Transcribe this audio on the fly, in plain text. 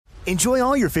Enjoy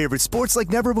all your favorite sports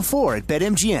like never before at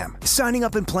BetMGM. Signing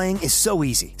up and playing is so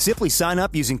easy. Simply sign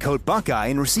up using code Buckeye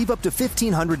and receive up to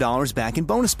 $1,500 back in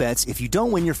bonus bets if you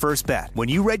don't win your first bet. When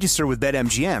you register with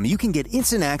BetMGM, you can get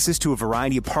instant access to a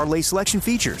variety of parlay selection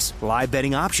features, live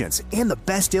betting options, and the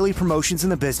best daily promotions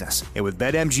in the business. And with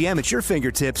BetMGM at your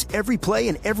fingertips, every play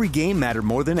and every game matter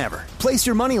more than ever. Place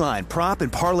your moneyline, prop,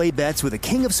 and parlay bets with the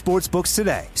king of sportsbooks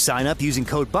today. Sign up using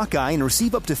code Buckeye and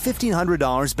receive up to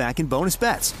 $1,500 back in bonus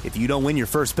bets if you don't win your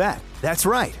first bet. That's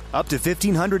right, up to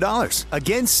 $1,500.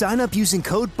 Again, sign up using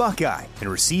code Buckeye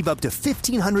and receive up to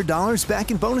 $1,500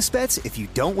 back in bonus bets if you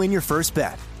don't win your first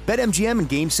bet. BetMGM and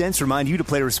GameSense remind you to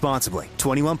play responsibly.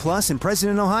 21 plus and present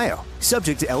in Ohio.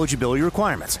 Subject to eligibility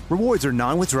requirements. Rewards are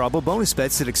non-withdrawable bonus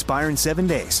bets that expire in 7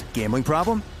 days. Gambling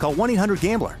problem? Call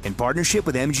 1-800-GAMBLER in partnership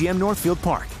with MGM Northfield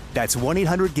Park. That's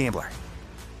 1-800-GAMBLER.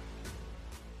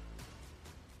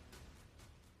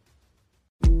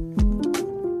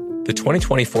 The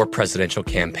 2024 presidential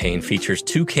campaign features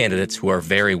two candidates who are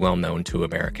very well known to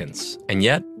Americans. And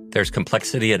yet, there's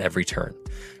complexity at every turn.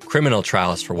 Criminal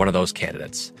trials for one of those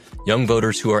candidates. Young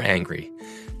voters who are angry.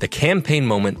 The Campaign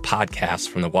Moment podcast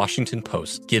from the Washington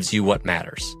Post gives you what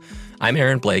matters. I'm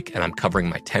Aaron Blake, and I'm covering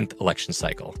my 10th election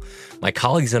cycle. My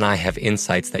colleagues and I have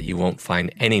insights that you won't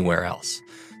find anywhere else.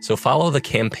 So follow the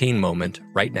Campaign Moment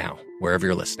right now, wherever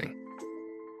you're listening.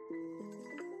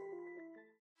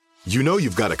 You know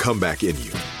you've got a comeback in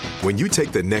you. When you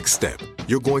take the next step,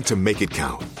 you're going to make it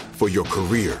count. For your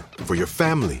career, for your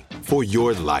family, for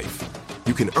your life.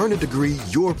 You can earn a degree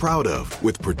you're proud of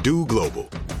with Purdue Global.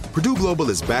 Purdue Global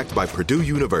is backed by Purdue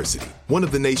University, one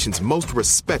of the nation's most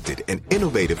respected and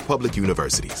innovative public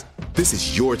universities. This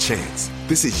is your chance.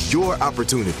 This is your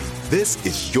opportunity. This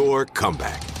is your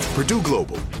comeback. Purdue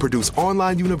Global, Purdue's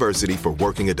online university for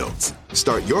working adults.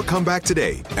 Start your comeback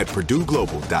today at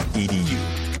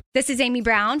purdueglobal.edu. This is Amy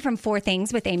Brown from 4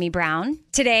 Things with Amy Brown.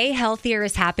 Today, Healthier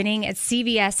is happening at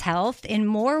CVS Health in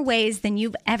more ways than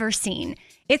you've ever seen.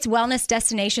 It's wellness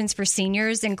destinations for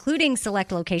seniors, including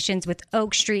select locations with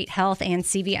Oak Street Health and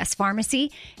CVS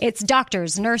Pharmacy. It's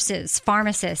doctors, nurses,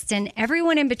 pharmacists, and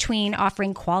everyone in between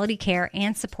offering quality care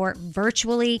and support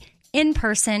virtually, in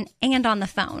person, and on the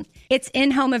phone. It's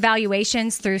in-home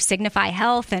evaluations through Signify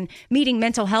Health and meeting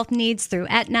mental health needs through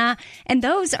Aetna. And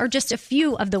those are just a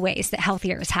few of the ways that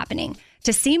Healthier is happening.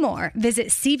 To see more, visit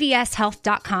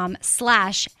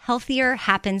cvshealth.com/healthier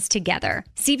happens together.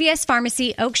 CVS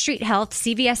Pharmacy, Oak Street Health,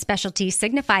 CVS Specialty,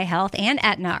 Signify Health, and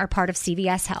Aetna are part of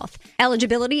CVS Health.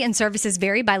 Eligibility and services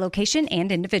vary by location and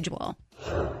individual.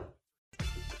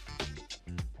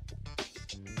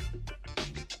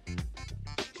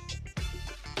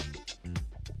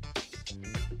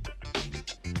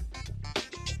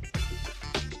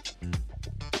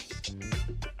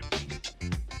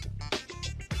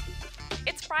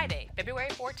 Friday, February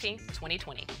 14th,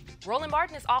 2020. Roland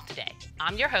Martin is off today.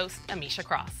 I'm your host, Amisha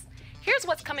Cross. Here's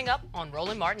what's coming up on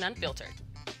Roland Martin Unfiltered.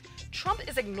 Trump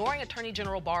is ignoring Attorney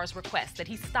General Barr's request that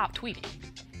he stop tweeting.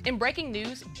 In breaking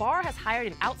news, Barr has hired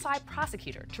an outside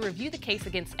prosecutor to review the case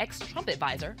against ex-Trump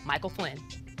advisor Michael Flynn.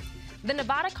 The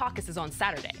Nevada caucus is on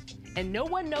Saturday, and no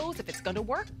one knows if it's going to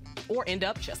work or end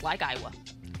up just like Iowa.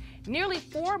 Nearly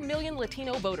 4 million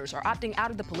Latino voters are opting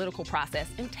out of the political process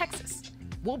in Texas.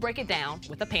 We'll break it down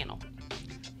with a panel.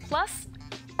 Plus,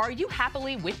 are you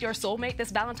happily with your soulmate this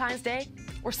Valentine's Day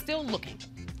or still looking?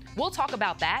 We'll talk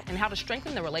about that and how to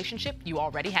strengthen the relationship you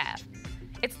already have.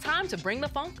 It's time to bring the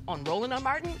funk on Roland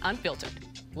Martin Unfiltered.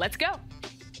 Let's go.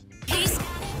 He's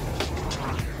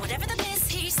whatever the miss,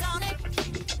 he's on it.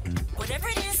 Whatever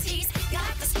it is, he's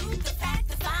got the scoop, the fact,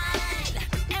 the find.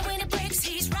 And when it breaks,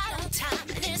 he's right on time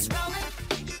and it's rolling.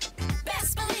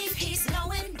 Best believe he's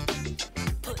knowing.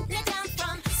 Putting it down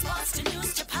from sports to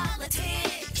news to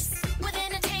politics. With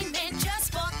entertainment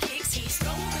just for kicks, he's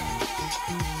rolling.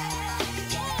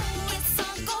 It's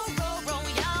on Go Roll,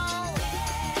 y'all.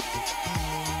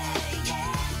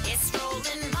 It's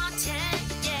Roland Martin,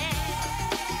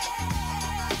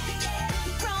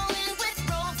 rolling with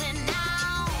Roland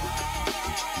now.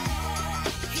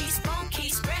 He's funky,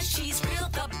 he's fresh, he's real,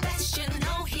 the best, you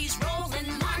know he's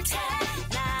Roland Martin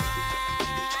now.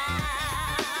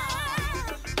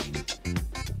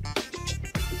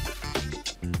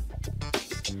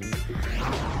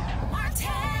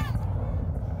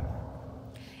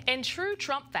 In true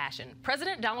Trump fashion,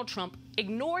 President Donald Trump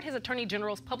ignored his Attorney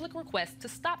General's public request to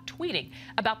stop tweeting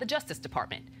about the Justice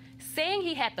Department, saying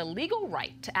he had the legal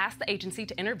right to ask the agency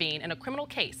to intervene in a criminal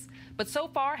case, but so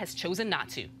far has chosen not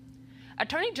to.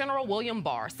 Attorney General William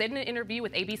Barr said in an interview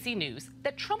with ABC News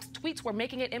that Trump's tweets were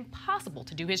making it impossible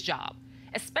to do his job,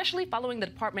 especially following the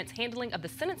department's handling of the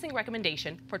sentencing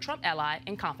recommendation for Trump ally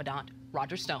and confidant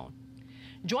Roger Stone.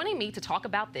 Joining me to talk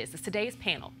about this is today's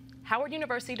panel: Howard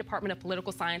University Department of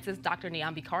Political Sciences Dr.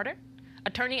 Niambi Carter,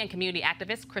 attorney and community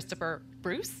activist Christopher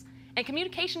Bruce, and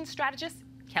communications strategist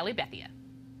Kelly Bethia.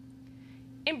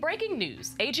 In breaking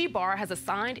news, AG Barr has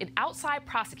assigned an outside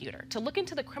prosecutor to look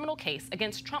into the criminal case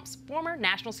against Trump's former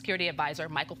national security advisor,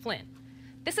 Michael Flynn.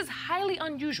 This is highly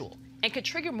unusual and could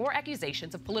trigger more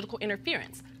accusations of political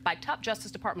interference by top Justice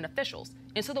Department officials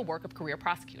into the work of career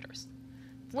prosecutors.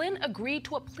 Flynn agreed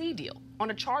to a plea deal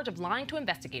on a charge of lying to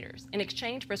investigators in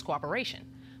exchange for his cooperation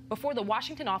before the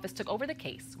Washington office took over the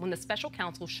case when the special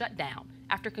counsel shut down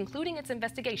after concluding its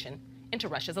investigation into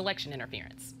Russia's election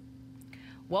interference.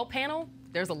 Well, panel,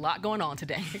 there's a lot going on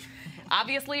today.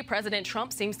 Obviously, President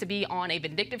Trump seems to be on a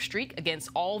vindictive streak against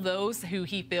all those who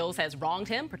he feels has wronged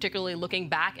him, particularly looking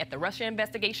back at the Russia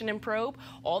investigation and probe,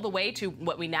 all the way to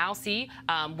what we now see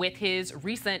with his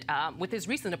recent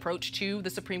approach to the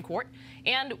Supreme Court.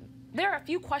 And there are a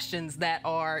few questions that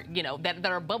are, that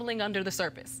are bubbling under the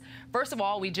surface. First of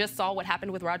all, we just saw what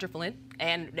happened with Roger Flynn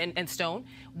and Stone.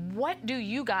 What do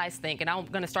you guys think, and I'm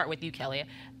going to start with you, Kelly,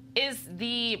 is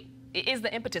the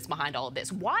impetus behind all of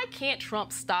this? Why can't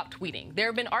Trump stop tweeting? There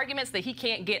have been arguments that he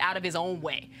can't get out of his own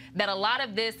way, that a lot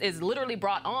of this is literally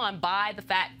brought on by the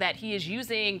fact that he is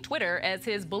using Twitter as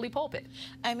his bully pulpit.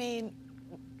 I mean,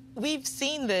 we've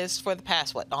seen this for the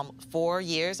past, 4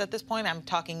 years at this point. I'm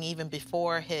talking even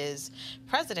before his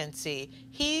presidency.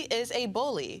 He is a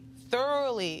bully.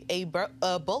 Thoroughly a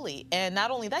bully, and not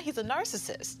only that, he's a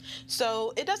narcissist.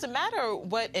 So it doesn't matter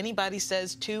what anybody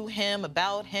says to him,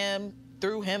 about him,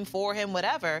 through him, for him,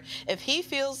 whatever. If he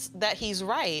feels that he's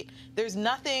right, there's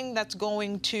nothing that's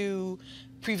going to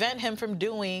prevent him from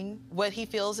doing what he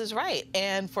feels is right.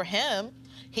 And for him,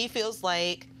 he feels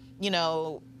like,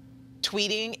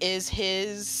 tweeting is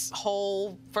his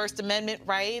whole First Amendment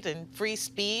right and free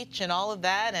speech and all of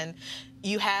that. And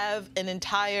you have an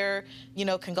entire,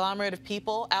 conglomerate of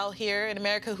people out here in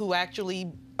America who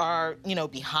actually are,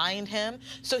 behind him.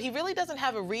 So he really doesn't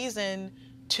have a reason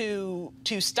to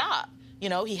stop.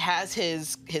 He has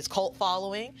his cult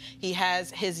following. He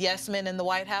has his yes men in the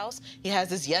White House. He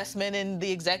has his yes men in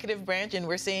the executive branch, and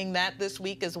we're seeing that this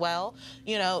week as well.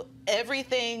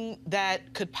 Everything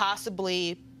that could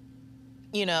possibly,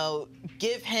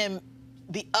 give him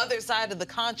the other side of the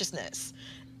consciousness,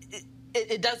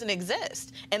 it doesn't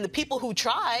exist. And the people who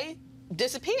try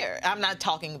disappear. I'm not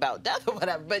talking about death or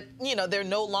whatever, but they're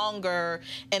no longer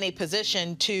in a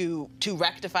position to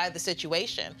rectify the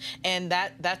situation, and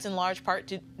that's in large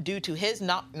part due to his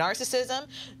narcissism,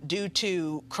 due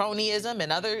to cronyism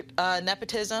and other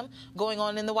nepotism going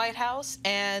on in the White House.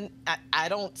 And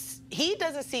he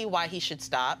doesn't see why he should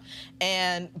stop.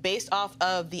 And based off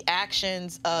of the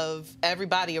actions of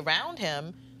everybody around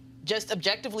him, just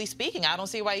objectively speaking, I don't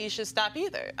see why he should stop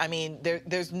either. I mean,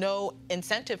 there's no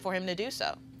incentive for him to do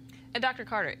so. And Dr.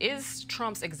 Carter, is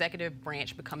Trump's executive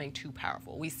branch becoming too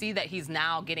powerful? We see that he's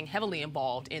now getting heavily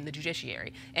involved in the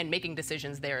judiciary and making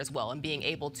decisions there as well, and being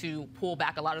able to pull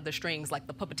back a lot of the strings like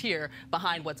the puppeteer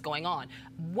behind what's going on.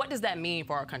 What does that mean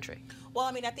for our country? Well,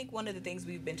 I mean, I think one of the things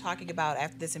we've been talking about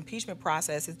after this impeachment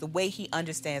process is the way he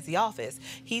understands the office.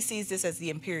 He sees this as the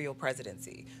imperial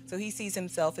presidency. So he sees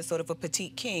himself as sort of a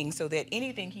petite king, so that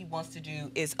anything he wants to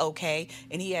do is okay.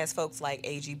 And he has folks like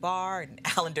A.G. Barr and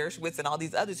Alan Dershowitz and all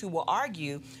these others who will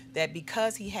argue that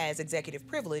because he has executive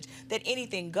privilege, that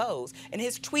anything goes. And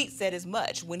his tweet said as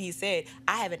much when he said,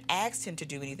 I haven't asked him to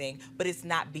do anything, but it's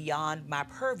not beyond my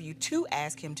purview to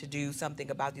ask him to do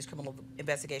something about these criminal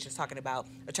investigations, talking about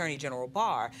Attorney General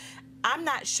Barr. I'm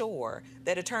not sure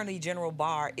that Attorney General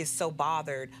Barr is so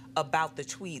bothered about the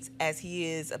tweets as he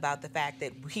is about the fact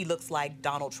that he looks like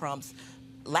Donald Trump's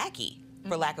lackey,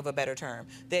 for lack of a better term.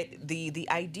 That the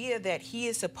idea that he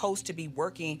is supposed to be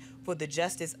working for the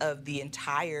justice of the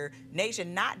entire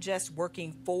nation, not just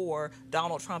working for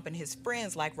Donald Trump and his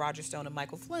friends like Roger Stone and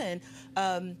Michael Flynn,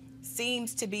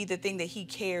 seems to be the thing that he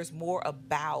cares more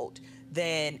about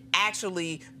than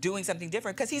actually doing something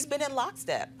different, because he's been in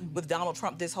lockstep with Donald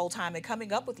Trump this whole time and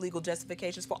coming up with legal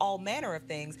justifications for all manner of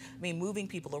things. I mean, moving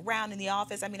people around in the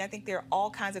office. I mean, I think there are all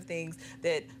kinds of things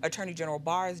that Attorney General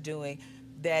Barr is doing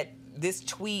that this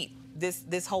tweet,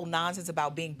 this whole nonsense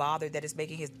about being bothered that is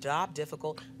making his job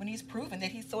difficult, when he's proven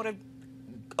that he's sort of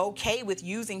okay with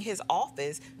using his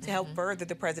office to help further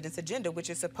the president's agenda, which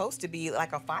is supposed to be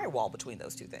like a firewall between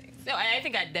those two things. No, I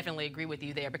think I definitely agree with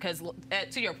you there, because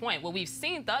to your point, what we've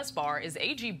seen thus far is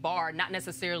A.G. Barr not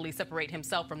necessarily separate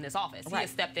himself from this office. Right. He has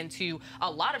stepped into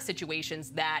a lot of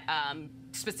situations that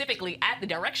specifically at the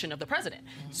direction of the president.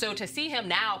 So to see him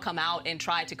now come out and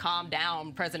try to calm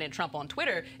down President Trump on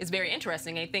Twitter is very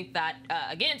interesting. I think that,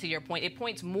 again, to your point, it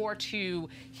points more to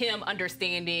him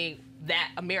understanding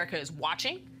that America is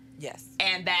watching. Yes.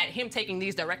 And that him taking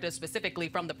these directives specifically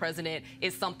from the president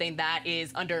is something that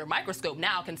is under a microscope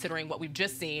now, considering what we've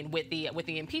just seen with the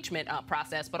impeachment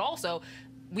process. But also,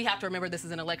 we have to remember this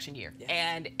is an election year,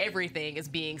 and everything is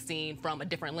being seen from a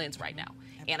different lens right now.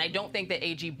 Absolutely. And I don't think that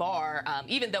AG Barr,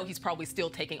 even though he's probably still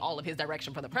taking all of his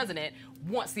direction from the president,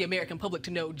 wants the American public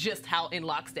to know just how in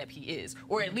lockstep he is,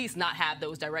 or at least not have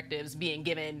those directives being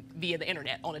given via the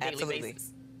internet on a daily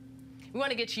basis. We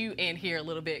want to get you in here a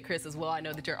little bit, Chris, as well. I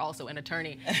know that you're also an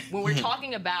attorney. When we're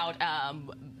talking about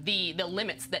the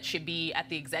limits that should be at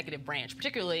the executive branch,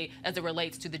 particularly as it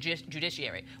relates to the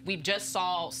judiciary, we just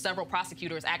saw several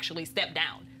prosecutors actually step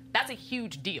down. That's a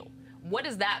huge deal. What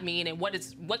does that mean, and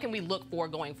what can we look for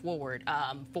going forward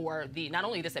for not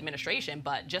only this administration,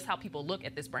 but just how people look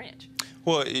at this branch?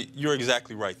 Well, you're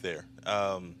exactly right there.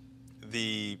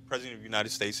 The President of the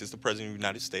United States is the President of the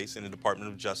United States, and the Department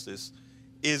of Justice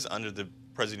is under the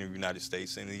President of the United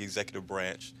States and the executive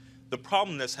branch. The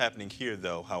problem that's happening here,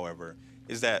 though, however,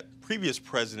 is that previous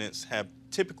presidents have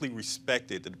typically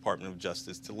respected the Department of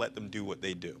Justice to let them do what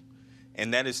they do.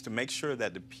 And that is to make sure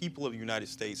that the people of the United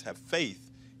States have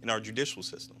faith in our judicial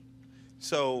system.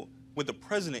 So with the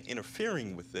president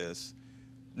interfering with this,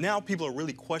 now people are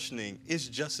really questioning, is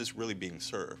justice really being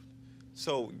served?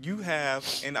 So you have,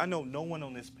 and I know no one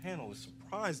on this panel is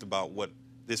surprised about what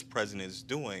this president is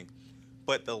doing,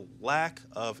 but the lack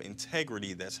of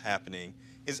integrity that's happening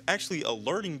is actually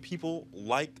alerting people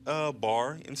like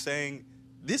Barr and saying,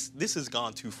 this has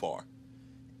gone too far.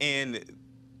 And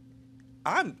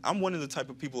I'm one of the type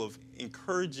of people of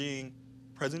encouraging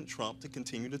President Trump to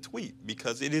continue to tweet,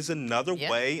 because it is another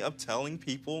way of telling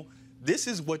people this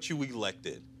is what you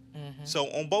elected. So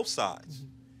on both sides,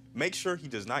 make sure he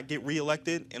does not get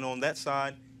reelected, and on that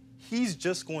side, he's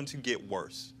just going to get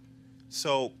worse.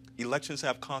 So elections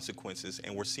have consequences,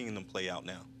 and we're seeing them play out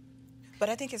now. But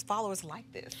I think his followers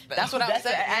like this. That's what I was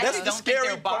saying. That's the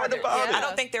scary part about it. I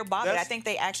don't think they're bothered. I think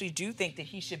they actually do think that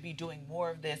he should be doing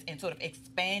more of this and sort of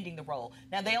expanding the role.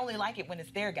 Now, they only like it when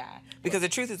it's their guy. Because the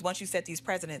truth is, once you set these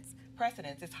precedents,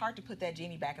 it's hard to put that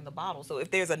genie back in the bottle. So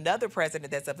if there's another president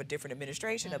that's of a different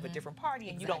administration, of a different party,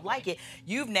 and you don't like it,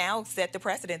 you've now set the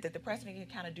precedent that the president can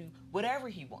kind of do whatever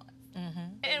he wants.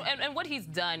 And what he's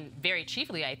done very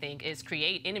chiefly, I think, is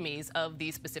create enemies of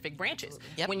these specific branches.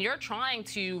 When you're trying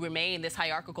to remain this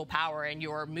hierarchical power and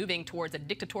you're moving towards a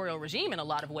dictatorial regime in a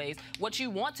lot of ways, what you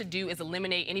want to do is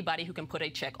eliminate anybody who can put a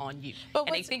check on you.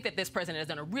 And I think that this president has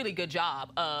done a really good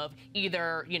job of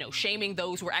either, shaming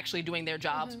those who are actually doing their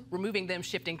jobs, removing them,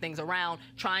 shifting things around,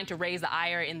 trying to raise the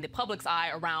ire in the public's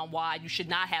eye around why you should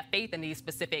not have faith in these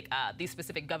specific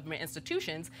government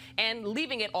institutions, and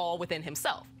leaving it all within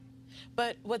himself.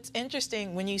 But what's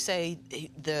interesting when you say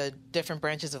the different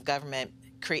branches of government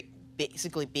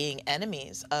basically being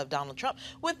enemies of Donald Trump,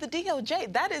 with the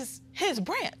DOJ, that is his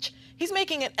branch. He's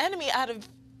making an enemy out of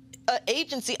an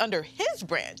agency under his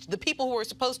branch, the people who are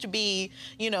supposed to be,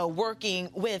 working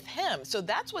with him. So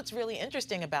that's what's really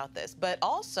interesting about this. But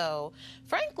also,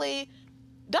 frankly,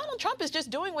 Donald Trump is just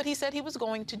doing what he said he was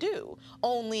going to do.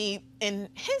 Only in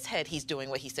his head, he's doing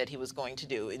what he said he was going to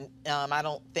do. And I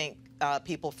don't think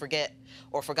people forget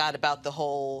or forgot about the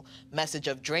whole message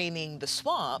of draining the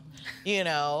swamp.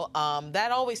 That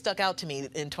always stuck out to me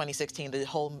in 2016, the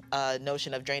whole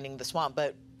notion of draining the swamp.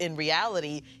 But in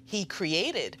reality, he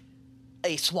created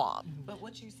a swamp. But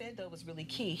what you said, though, was really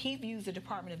key. He views the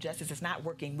Department of Justice as not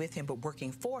working with him, but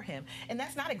working for him. And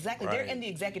that's not exactly, they're in the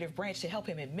executive branch to help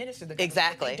him administer the government.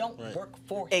 Exactly. They don't work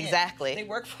for him. Exactly. They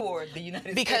work for the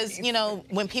United States. Because,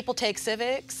 when people take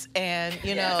civics and,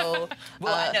 well,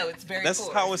 I know, it's very That's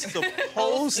how it's supposed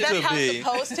to be. That's how it's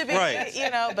supposed to be,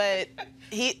 right. But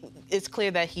it's clear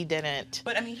that he didn't.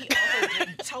 But, he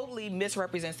also totally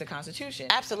misrepresents the Constitution.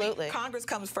 Absolutely. Congress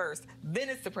comes first, then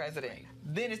it's the president,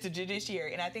 then it's the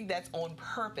judiciary, and I think that's on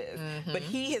purpose. But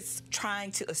he is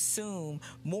trying to assume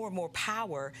more and more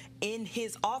power in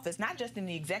his office, not just in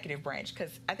the executive branch,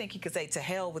 because I think he could say to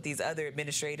hell with these other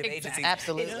administrative agencies.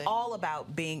 Absolutely. It's all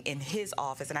about being in his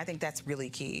office, and I think that's really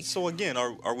key. So again,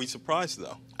 are we surprised,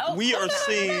 though? Oh, we are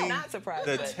seeing not surprised,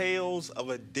 the tales of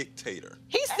a dictator.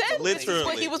 He said literally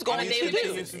what he was going to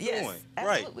do. Yes,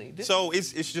 absolutely. Right. So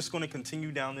it's just going to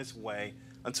continue down this way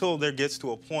until there gets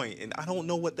to a point, and I don't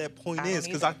know what that point is,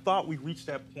 because I thought we reached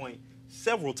that point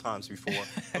several times before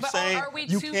of saying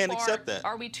you can't accept that.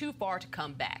 Are we too far to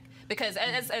come back? because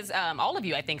as all of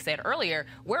you, I think, said earlier,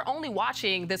 we're only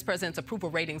watching this president's approval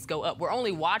ratings go up. We're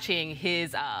only watching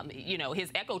his, his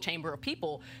echo chamber of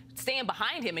people stand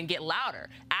behind him and get louder.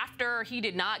 After he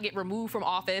did not get removed from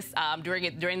office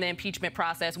during the impeachment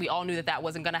process, we all knew that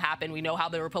wasn't going to happen. We know how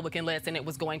the Republican-led Senate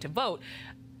was going to vote.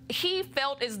 He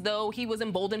felt as though he was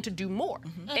emboldened to do more.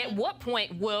 At what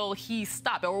point will he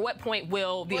stop? Or what point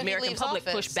will the American public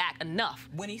push back enough?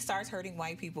 When he starts hurting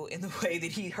white people in the way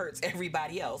that he hurts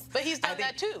everybody else. But he's done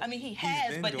that too. I mean, he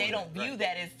has, but they don't view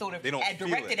that as sort of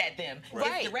directed at them.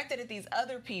 It's directed at these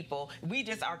other people. We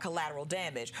just are collateral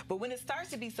damage. But when it starts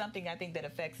to be something, I think, that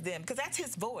affects them, because that's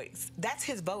his voice. That's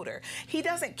his voter. He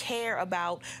doesn't care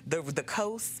about the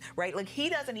coast, right? Like, he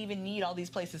doesn't even need all these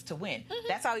places to win.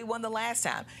 That's how he won the last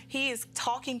time. He is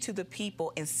talking to the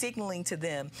people and signaling to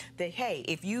them that, hey,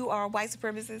 if you are a white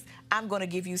supremacist, I'm going to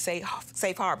give you safe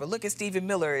harbor. Look at Stephen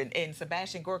Miller and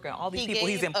Sebastian Gorka and all these people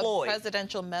he's employed. A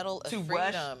Presidential Medal of to Freedom.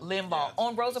 Rush Limbaugh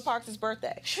on Rosa Parks'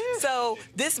 birthday. So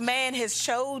this man has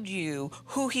showed you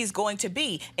who he's going to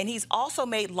be, and he's also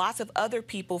made lots of other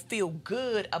people feel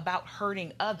good about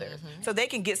hurting others so they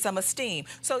can get some esteem.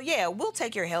 So yeah, we'll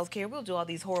take your health care, we'll do all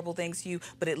these horrible things to you,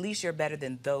 but at least you're better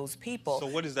than those people. So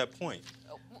what is that point?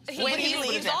 When he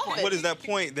leaves office. What is that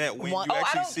point that when you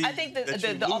actually see I think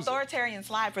the authoritarian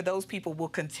slide for those people will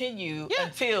continue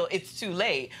until it's too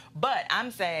late. But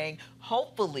I'm saying,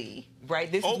 hopefully,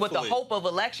 right, this is what the hope of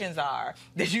elections are,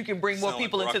 that you can bring more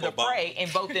people into the fray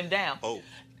and vote them down.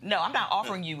 No, I'm not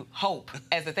offering you hope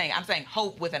as a thing. I'm saying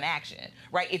hope with an action,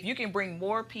 right? If you can bring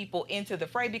more people into the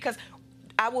fray, because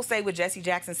I will say what Jesse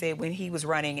Jackson said when he was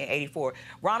running in '84,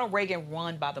 Ronald Reagan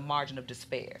won by the margin of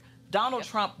despair. Donald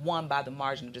Trump won by the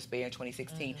margin of despair in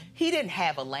 2016. He didn't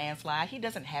have a landslide. He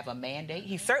doesn't have a mandate.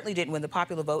 He certainly didn't win the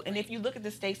popular vote. And if you look at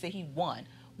the states that he won,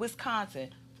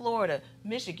 Wisconsin, Florida,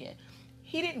 Michigan,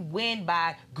 he didn't win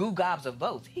by gobs of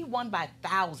votes. He won by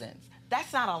thousands.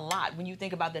 That's not a lot when you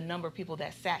think about the number of people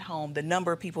that sat home, the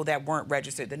number of people that weren't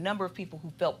registered, the number of people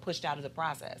who felt pushed out of the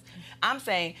process. I'm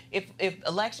saying if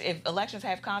elections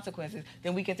have consequences,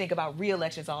 then we can think about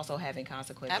re-elections also having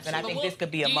consequences. Absolutely. And I think this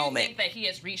could be a moment. Do you think that he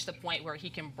has reached the point where he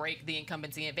can break the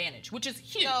incumbency advantage, which is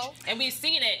huge? No. And we've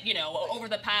seen it, over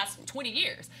the past 20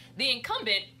 years. The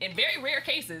incumbent, in very rare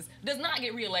cases, does not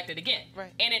get reelected again.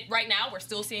 Right. And right now, we're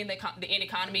still seeing the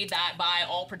economy that, by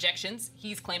all projections,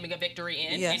 he's claiming a victory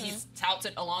in, and he's touts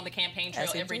it along the campaign trail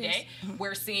every day.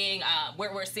 We're seeing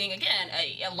again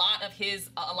a lot of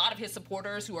his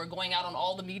supporters who are going out on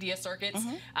all the media circuits,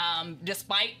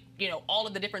 despite all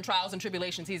of the different trials and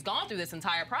tribulations he's gone through this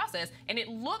entire process, and it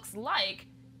looks like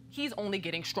he's only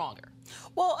getting stronger.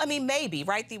 Well, I mean, maybe,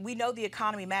 right? We know the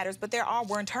economy matters, but there are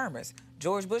one-termers.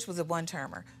 George Bush was a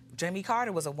one-termer. Jimmy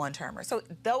Carter was a one-termer. So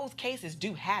those cases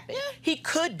do happen. Yeah. He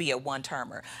could be a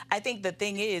one-termer. I think the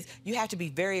thing is, you have to be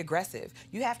very aggressive.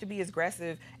 You have to be as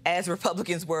aggressive as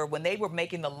Republicans were when they were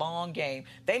making the long game.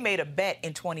 They made a bet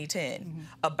in 2010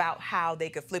 about how they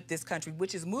could flip this country,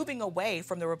 which is moving away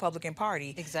from the Republican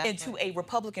Party into a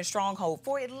Republican stronghold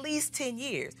for at least 10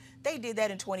 years. They did that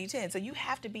in 2010. So you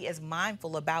have to be as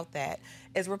mindful about that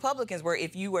as Republicans were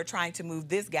if you were trying to move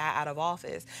this guy out of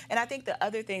office. And I think the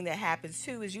other thing that happens,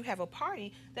 too, is you have a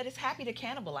party that is happy to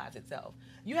cannibalize itself.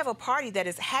 You have a party that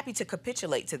is happy to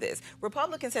capitulate to this.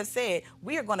 Republicans have said,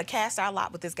 we are going to cast our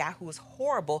lot with this guy who is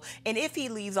horrible. And if he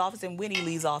leaves office and when he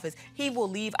leaves office, he will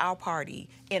leave our party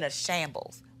in a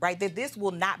shambles. Right, that this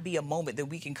will not be a moment that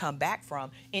we can come back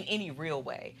from in any real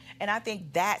way. And I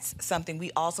think that's something we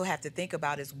also have to think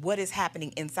about, is what is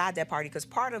happening inside that party, because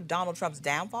part of Donald Trump's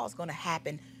downfall is going to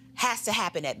happen, has to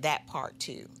happen at that part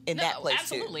too, that place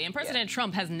absolutely. too. And President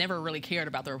Trump has never really cared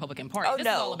about the Republican Party. This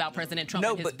is all about President Trump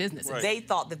and his businesses. They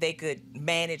thought that they could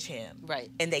manage him,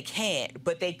 and they can't,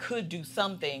 but they could do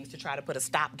some things to try to put a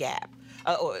stopgap.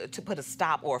 Or to put a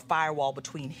stop or a firewall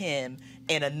between him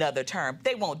and another term.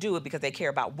 They won't do it because they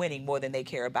care about winning more than they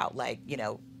care about,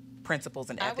 principles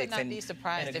and ethics. I would not be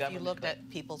surprised if you looked at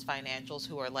people's financials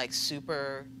who are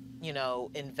super,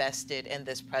 invested in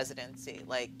this presidency.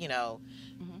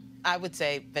 I would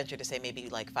venture to say maybe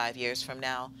 5 years from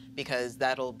now, because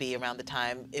that'll be around the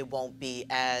time it won't be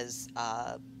as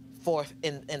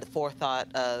in the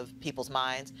forethought of people's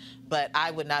minds. But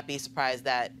I would not be surprised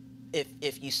that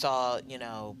if you saw,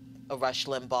 a Rush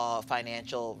Limbaugh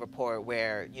financial report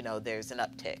where, there's an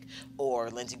uptick, or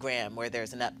Lindsey Graham where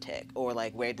there's an uptick, or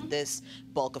where did this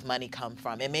bulk of money come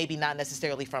from? And maybe not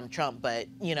necessarily from Trump, but,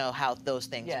 how those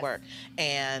things work.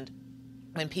 And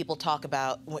when people talk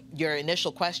about your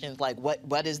initial questions,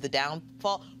 what is the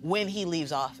downfall? When he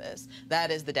leaves office,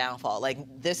 that is the downfall.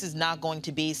 This is not going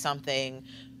to be something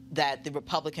that the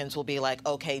Republicans will be like,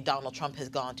 okay, Donald Trump has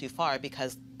gone too far,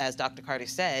 because, as Dr. Carter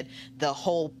said, the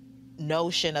whole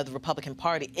notion of the Republican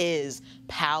Party is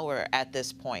power at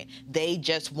this point. They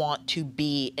just want to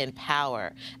be in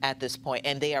power at this point,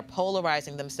 and they are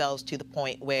polarizing themselves to the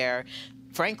point where,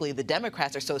 frankly, the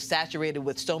Democrats are so saturated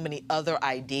with so many other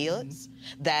ideas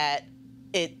that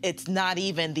it's not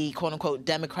even the quote-unquote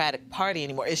Democratic Party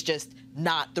anymore. It's just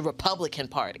not the Republican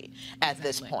Party at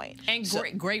this point. And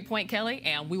great point, Kelly,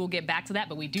 and we will get back to that,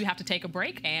 but we do have to take a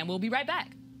break, and we'll be right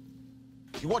back.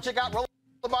 You want to check out Roland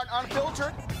Martin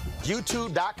Unfiltered?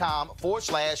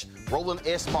 YouTube.com/Roland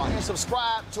S. Martin. And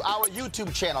subscribe to our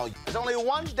YouTube channel. There's only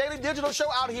one daily digital show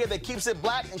out here that keeps it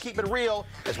black and keep it real.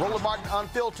 It's Roland Martin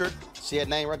Unfiltered. See that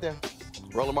name right there?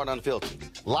 Roland Martin Unfiltered.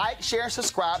 Like, share, and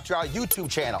subscribe to our YouTube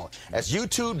channel. That's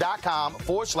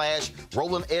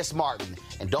youtube.com/Roland S. Martin.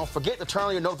 And don't forget to turn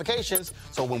on your notifications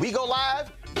so when we go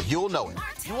live, you'll know it.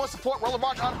 You want to support Roland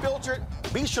Martin Unfiltered?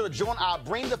 Be sure to join our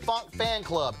Bring the Funk fan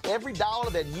club. Every dollar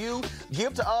that you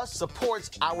give to us supports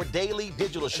our daily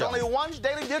digital show. There's only one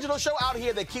daily digital show out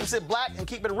here that keeps it black and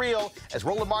keep it real. As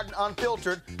Roland Martin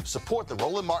Unfiltered. Support the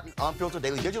Roland Martin Unfiltered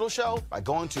daily digital show by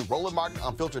going to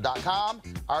RolandMartinUnfiltered.com.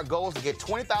 Our goal is to get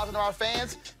 20,000 of our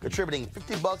fans contributing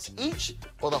 $50 each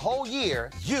for the whole year.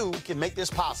 You can make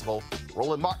this possible.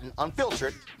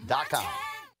 RolandMartinUnfiltered.com.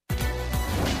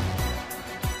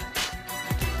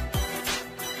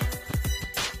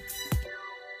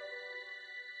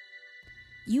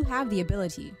 You have the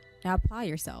ability. Now apply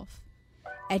yourself.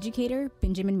 Educator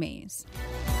Benjamin Mays.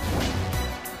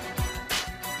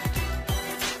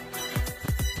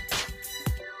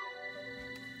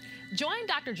 Join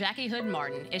Dr. Jackie Hood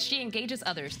Martin as she engages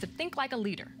others to think like a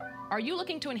leader. Are you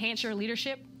looking to enhance your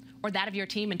leadership or that of your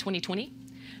team in 2020?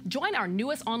 Join our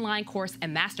newest online course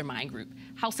and mastermind group,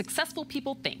 How Successful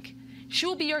People Think. She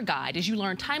will be your guide as you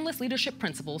learn timeless leadership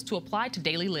principles to apply to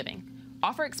daily living.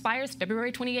 Offer expires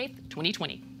February 28th,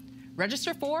 2020.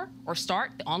 Register for or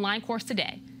start the online course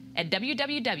today at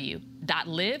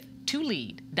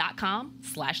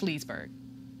www.live2lead.com/Leesburg.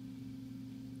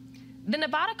 The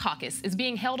Nevada caucus is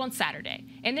being held on Saturday,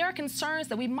 and there are concerns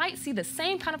that we might see the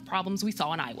same kind of problems we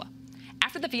saw in Iowa.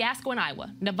 After the fiasco in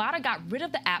Iowa, Nevada got rid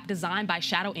of the app designed by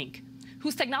Shadow Inc.,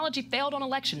 whose technology failed on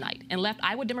election night and left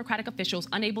Iowa Democratic officials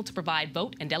unable to provide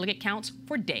vote and delegate counts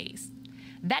for days.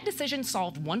 That decision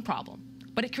solved one problem,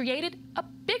 but it created a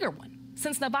bigger one,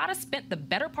 since Nevada spent the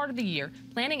better part of the year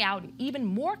planning out an even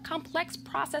more complex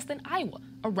process than Iowa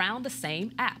around the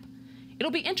same app.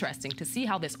 It'll be interesting to see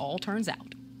how this all turns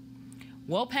out.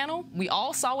 Well, panel, we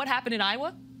all saw what happened in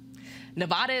Iowa.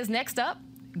 Nevada is next up,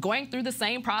 going through the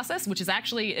same process, which is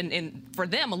actually, for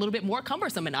them, a little bit more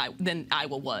cumbersome than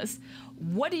Iowa was.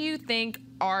 What do you think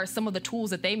are some of the tools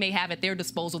that they may have at their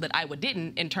disposal that Iowa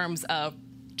didn't in terms of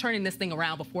turning this thing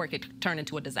around before it could turn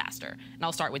into a disaster? And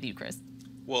I'll start with you, Chris.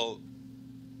 Well,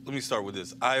 let me start with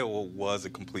this. Iowa was a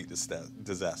complete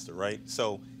disaster, right?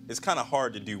 So it's kind of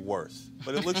hard to do worse.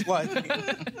 But it looks like,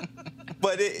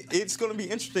 but it's going to be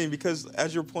interesting because,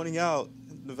 as you're pointing out,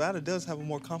 Nevada does have a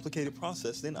more complicated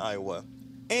process than Iowa.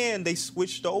 And they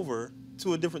switched over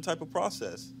to a different type of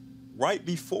process right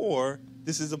before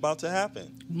this is about to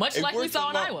happen. Much like we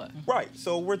saw in Iowa. Right.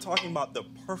 So we're talking about the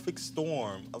perfect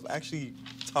storm of actually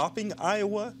topping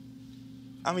Iowa.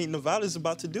 I mean, Nevada's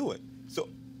about to do it. So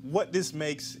what this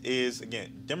makes is,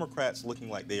 again, Democrats looking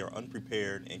like they are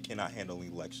unprepared and cannot handle the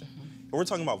election. And we're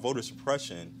talking about voter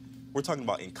suppression. We're talking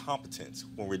about incompetence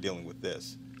when we're dealing with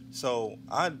this. So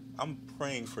I'm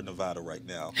praying for Nevada right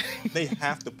now. They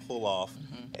have to pull off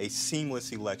a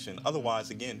seamless election.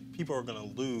 Otherwise, again, people are going to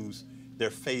lose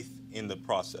their faith in the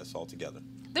process altogether.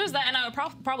 There's that, and I would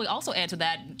probably also add to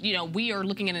that, you know, we are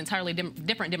looking at an entirely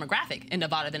different demographic in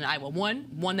Nevada than in Iowa.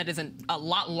 One that isn't a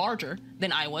lot larger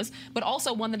than Iowa's, but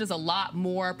also one that is a lot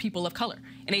more people of color.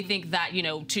 And I think that, you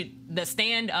know, to the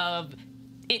stand of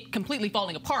it completely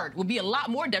falling apart would be a lot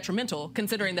more detrimental,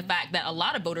 considering the fact that a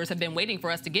lot of voters have been waiting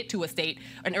for us to get to a state,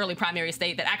 an early primary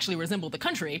state that actually resembled the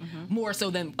country more so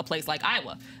than a place like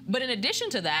Iowa. But in addition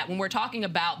to that, when we're talking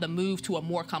about the move to a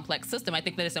more complex system, I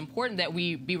think that it's important that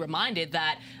we be reminded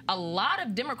that a lot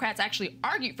of Democrats actually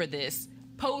argued for this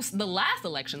post the last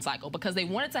election cycle because they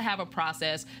wanted to have a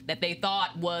process that they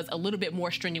thought was a little bit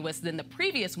more strenuous than the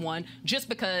previous one, just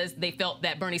because they felt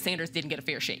that Bernie Sanders didn't get a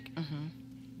fair shake.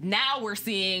 Now we're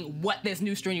seeing what this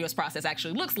new strenuous process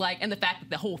actually looks like and the fact that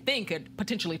the whole thing could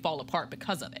potentially fall apart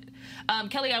because of it.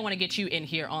 Kelly, I want to get you in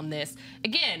here on this.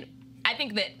 Again, I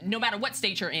think that no matter what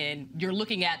state you're in, you're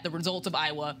looking at the results of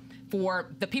Iowa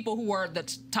for the people who were the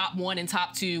top one and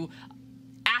top two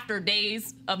after after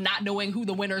days of not knowing who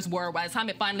the winners were, by the time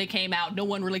it finally came out, no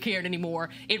one really cared anymore.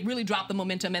 It really dropped the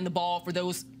momentum and the ball for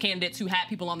those candidates who had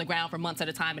people on the ground for months at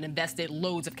a time and invested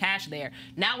loads of cash there.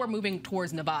 Now we're moving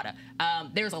towards Nevada.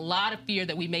 There's a lot of fear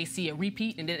that we may see a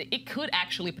repeat, and it could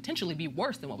actually potentially be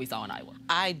worse than what we saw in Iowa.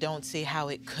 I don't see how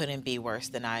it couldn't be worse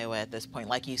than Iowa at this point.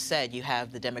 Like you said, you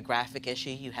have the demographic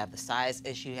issue, you have the size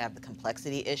issue, you have the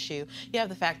complexity issue, you have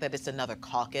the fact that it's another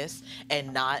caucus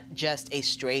and not just a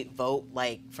straight vote,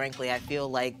 like, frankly, I feel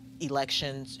like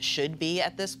elections should be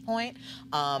at this point.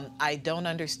 I don't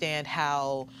understand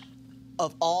how,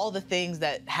 of all the things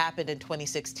that happened in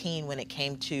 2016 when it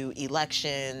came to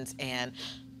elections and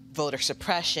voter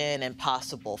suppression and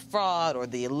possible fraud, or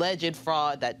the alleged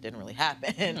fraud that didn't really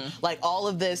happen, like all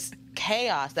of this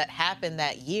chaos that happened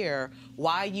that year,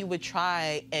 why you would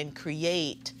try and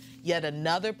create yet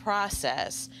another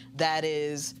process that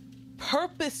is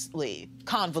purposely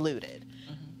convoluted.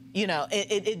 You know,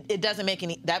 it doesn't make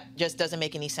any, that just doesn't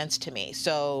make any sense to me.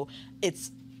 So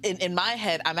it's, in my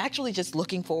head, I'm actually just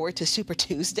looking forward to Super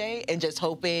Tuesday and just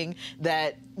hoping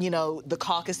that, you know, the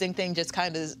caucusing thing just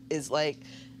kind of is like,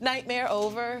 nightmare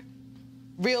over,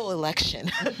 real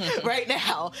election right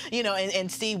now, you know,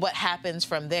 and see what happens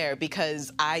from there,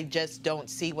 because I just don't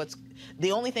see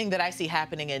the only thing that I see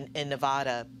happening in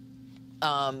Nevada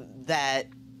that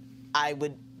I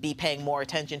would be paying more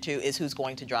attention to is who's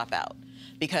going to drop out.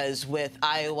 Because with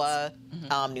Iowa,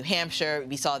 New Hampshire,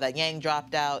 we saw that Yang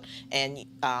dropped out, and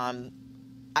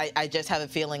I just have a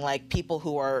feeling like people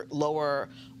who are lower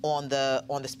on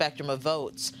the spectrum of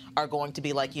votes are going to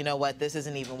be like, you know what, this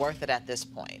isn't even worth it at this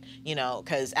point, you know,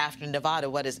 because after Nevada,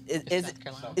 what is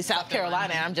South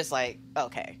Carolina, and I'm just like,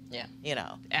 okay, yeah, you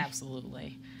know,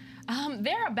 absolutely.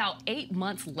 There are about 8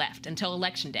 months left until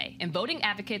Election Day, and voting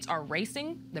advocates are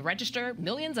racing to register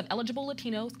millions of eligible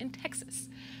Latinos in Texas.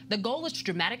 The goal is to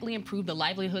dramatically improve the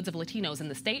livelihoods of Latinos in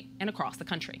the state and across the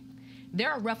country. There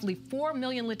are roughly 4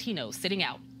 million Latinos sitting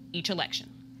out each election.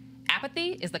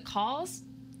 Apathy is the cause,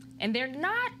 and they're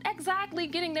not exactly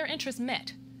getting their interests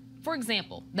met. For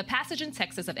example, the passage in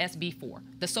Texas of SB 4,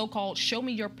 the so-called Show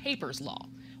Me Your Papers law,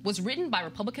 was written by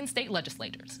Republican state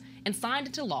legislators and signed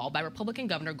into law by Republican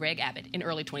Governor Greg Abbott in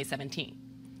early 2017.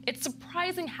 It's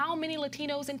surprising how many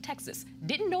Latinos in Texas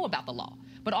didn't know about the law,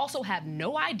 but also have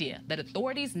no idea that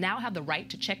authorities now have the right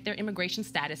to check their immigration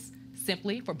status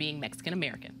simply for being Mexican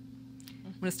American.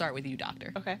 I'm going to start with you,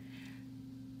 Doctor. Okay.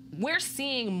 We're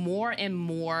seeing more and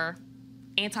more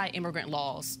anti-immigrant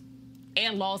laws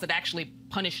and laws that actually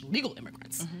punish legal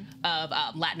immigrants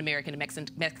of Latin American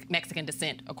and Mexican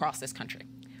descent across this country.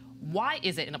 Why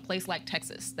is it in a place like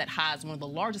Texas that has one of the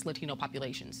largest Latino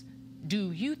populations,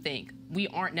 do you think we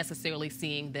aren't necessarily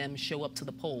seeing them show up to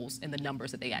the polls in the numbers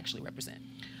that they actually represent?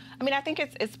 I mean, I think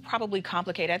it's probably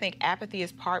complicated. I think apathy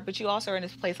is part, but you also are in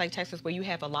this place like Texas where you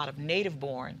have a lot of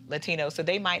native-born Latinos, so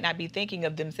they might not be thinking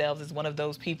of themselves as one of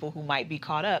those people who might be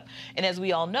caught up. And as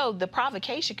we all know, the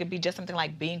provocation could be just something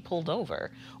like being pulled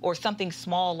over, or something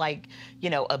small like,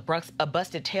 you know, a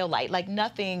busted taillight, like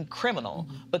nothing criminal,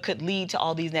 but could lead to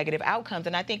all these negative outcomes.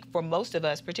 And I think for most of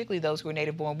us, particularly those who are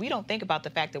native-born, we don't think about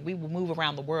the fact that we will move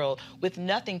around the world with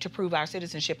nothing to prove our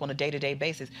citizenship on a day-to-day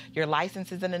basis. Your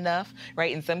license isn't enough,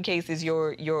 right? In some cases,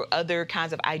 your other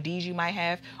kinds of IDs you might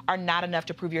have are not enough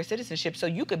to prove your citizenship. So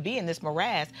you could be in this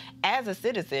morass as a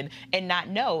citizen and not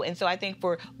know. And so I think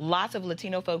for lots of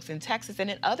Latino folks in Texas and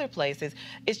in other places,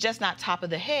 it's just not top of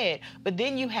the head. But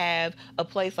then you have a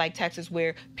place like Texas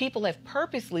where people have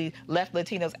purposely left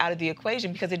Latinos out of the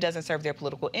equation because it doesn't serve their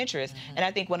political interests. And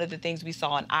I think one of the things we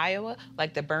saw in Iowa,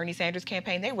 like the Bernie Sanders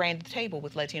campaign, they ran the table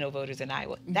with Latino voters in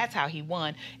Iowa. That's how he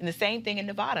won. And the same thing in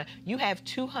Nevada. You have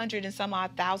 200 and some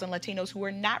odd thousand Latinos who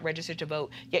are not registered to vote,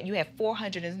 yet you have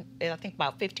 400 and I think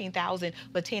about 15,000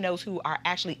 Latinos who are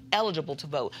actually eligible to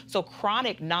vote. So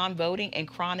chronic non-voting and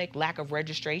chronic lack of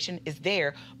registration is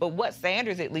there. But what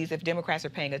Sanders, at least if Democrats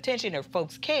are paying attention or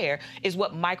folks care, is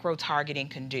what micro-targeting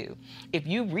can do. If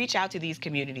you reach out to these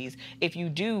communities, if you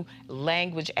do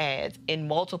language ads in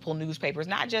multiple newspapers,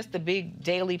 not just the big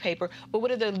daily paper, but what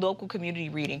are the local community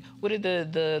reading? What are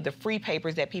the free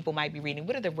papers that people might be reading?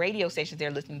 What are the radio stations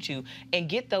they're listening to? And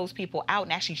get those people out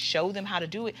and actually show them how to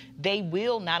do it. They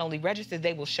will not only register,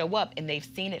 they will show up. And they've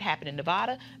seen it happen in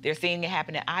Nevada, they're seeing it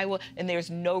happen in Iowa, and there's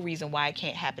no reason why it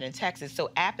can't happen in Texas. So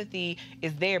apathy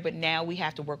is there, but now we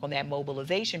have to work on that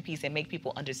mobilization piece and make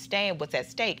people understand what's at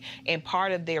stake. And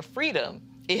part of their freedom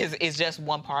is just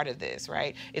one part of this,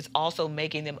 right? It's also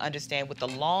making them understand what the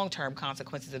long-term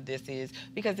consequences of this is,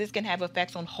 because this can have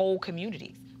effects on whole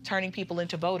communities. Turning people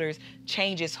into voters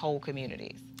changes whole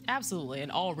communities. Absolutely,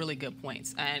 and all really good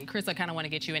points. And Chris, I kind of want to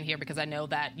get you in here because I know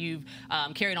that you've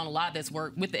carried on a lot of this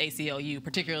work with the ACLU,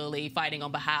 particularly fighting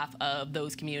on behalf of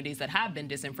those communities that have been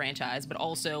disenfranchised, but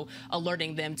also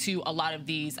alerting them to a lot of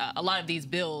these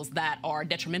bills that are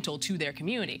detrimental to their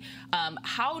community.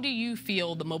 How do you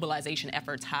feel the mobilization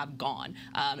efforts have gone?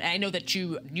 And I know that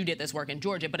you did this work in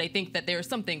Georgia, but I think that there are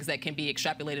some things that can be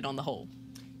extrapolated on the whole.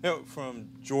 From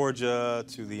Georgia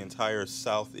to the entire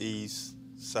southeast,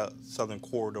 southern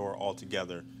corridor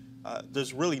altogether,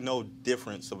 there's really no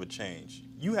difference of a change.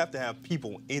 You have to have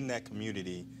people in that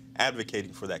community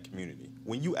advocating for that community.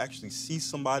 When you actually see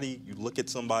somebody, you look at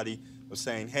somebody of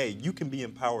saying, hey, you can be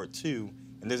empowered too,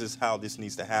 and this is how this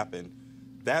needs to happen,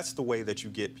 that's the way that you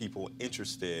get people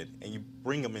interested and you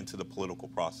bring them into the political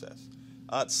process.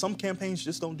 Some campaigns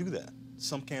just don't do that.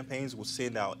 Some campaigns will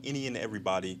send out any and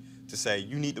everybody to say,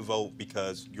 you need to vote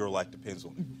because your life depends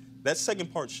on it. That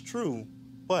second part's true,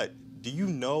 but do you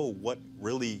know what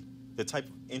really, the type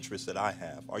of interest that I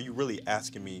have? Are you really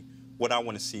asking me what I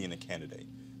want to see in a candidate?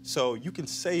 So you can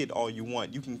say it all you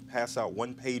want. You can pass out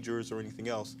one-pagers or anything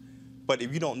else, but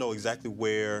if you don't know exactly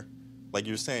where, like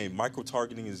you're saying,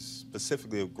 micro-targeting is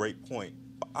specifically a great point,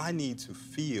 but I need to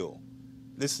feel,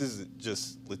 this isn't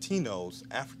just Latinos,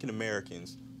 African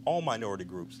Americans, all minority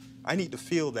groups. I need to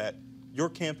feel that your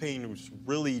campaign is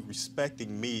really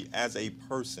respecting me as a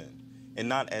person and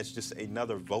not as just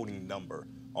another voting number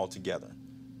altogether.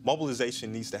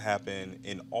 Mobilization needs to happen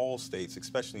in all states,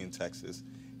 especially in Texas,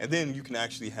 and then you can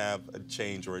actually have a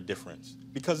change or a difference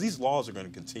because these laws are going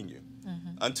to continue.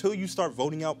 Until you start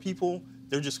voting out people,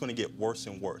 they're just going to get worse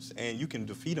and worse, and you can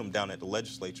defeat them down at the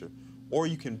legislature, or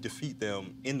you can defeat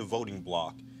them in the voting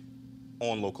block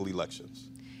on local elections.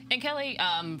 And Kelly,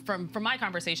 from my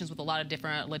conversations with a lot of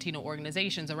different Latino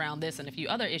organizations around this and a few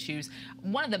other issues,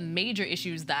 one of the major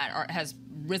issues that has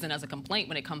risen as a complaint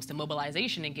when it comes to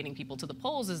mobilization and getting people to the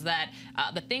polls is that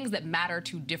the things that matter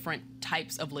to different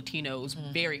types of Latinos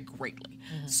vary greatly.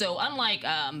 So unlike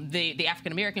the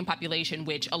African American population,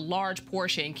 which a large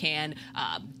portion can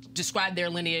describe their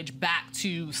lineage back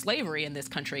to slavery in this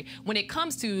country, when it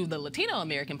comes to the Latino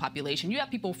American population, you have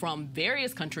people from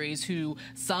various countries who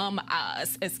some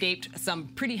escaped some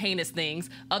pretty heinous things.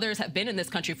 Others have been in this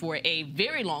country for a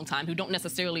very long time who don't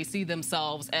necessarily see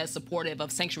themselves as supportive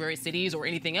of sanctuary cities or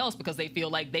anything else because they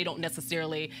feel like they don't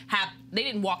necessarily they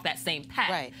didn't walk that same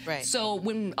path. Right. So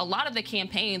when a lot of the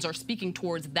campaigns are speaking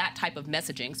towards that type of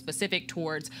messaging, specific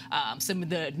towards some of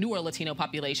the newer Latino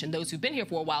population, those who've been here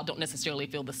for a while don't necessarily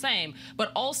feel the same.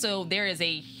 But also there is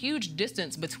a huge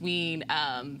distance between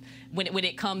when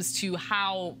it comes to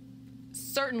how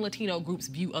certain Latino groups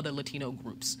view other Latino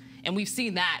groups. And we've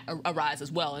seen that arise as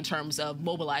well in terms of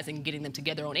mobilizing and getting them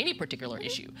together on any particular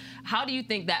issue. How do you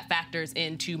think that factors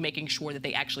into making sure that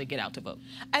they actually get out to vote?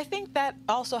 I think that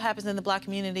also happens in the Black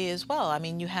community as well. I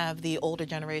mean, you have the older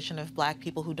generation of Black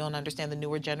people who don't understand the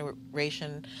newer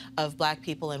generation of Black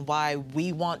people and why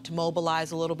we want to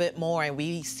mobilize a little bit more, and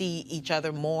we see each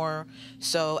other more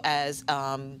so as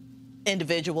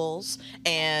individuals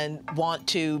and want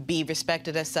to be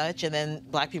respected as such. And then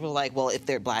Black people are like, well, if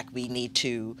they're Black, we need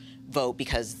to vote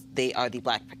because they are the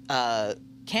Black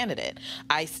candidate.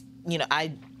 I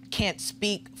can't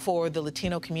speak for the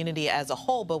Latino community as a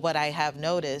whole, but what I have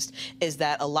noticed is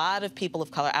that a lot of people of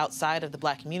color outside of the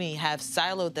Black community have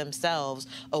siloed themselves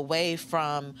away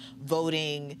from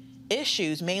voting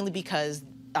issues, mainly because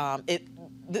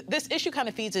this issue kind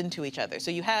of feeds into each other. So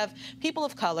you have people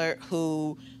of color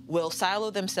who will silo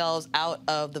themselves out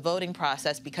of the voting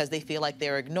process because they feel like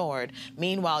they're ignored.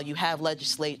 Meanwhile, you have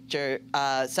legislature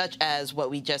such as what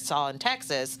we just saw in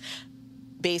Texas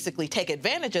basically take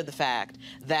advantage of the fact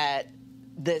that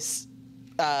this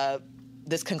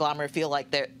conglomerate feel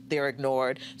like they're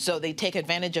ignored. So they take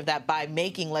advantage of that by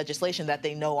making legislation that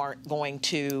they know aren't going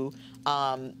to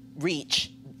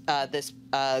reach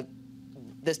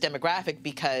this demographic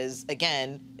because,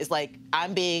 again, it's like,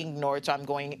 I'm being ignored, so I'm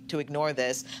going to ignore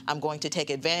this. I'm going to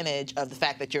take advantage of the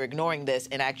fact that you're ignoring this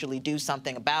and actually do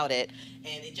something about it.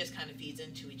 And it just kind of feeds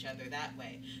into each other that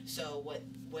way. So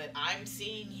what I'm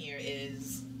seeing here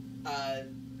is,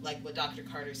 like what Dr.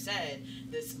 Carter said,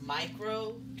 this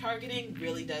micro-targeting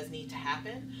really does need to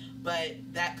happen. But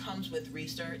that comes with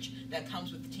research, that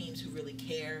comes with teams who really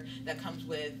care, that comes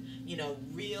with,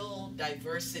 real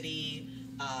diversity,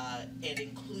 and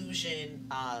inclusion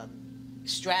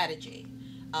strategy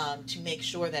to make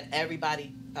sure that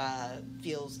everybody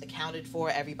feels accounted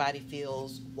for, everybody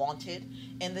feels wanted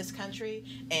in this country,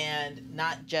 and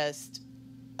not just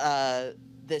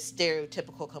this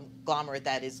stereotypical conglomerate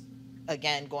that is,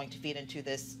 again, going to feed into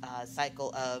this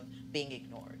cycle of being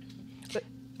ignored.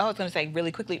 I was going to say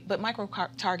really quickly, but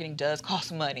micro-targeting does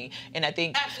cost money. And I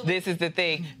think this is the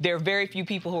thing. There are very few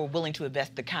people who are willing to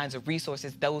invest the kinds of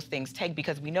resources those things take,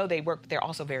 because we know they work, but they're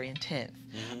also very intense.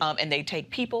 And they take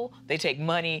people, they take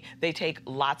money, they take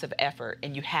lots of effort,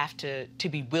 and you have to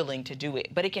be willing to do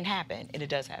it. But it can happen, and it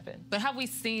does happen. But have we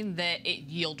seen that it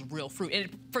yield real fruit? And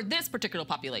for this particular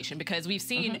population, because we've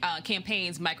seen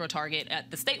campaigns micro-target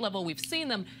at the state level, we've seen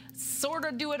them sort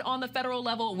of do it on the federal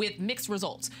level with mixed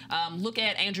results. Look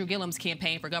at Andrew Gillum's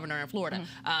campaign for governor in Florida.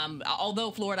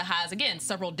 Although Florida has, again,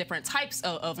 several different types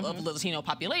of Latino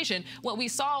population, what we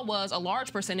saw was a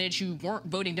large percentage who weren't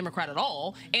voting Democrat at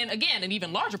all, and again, an even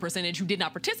larger percentage who did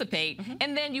not participate,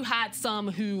 and then you had some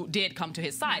who did come to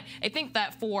his side. I think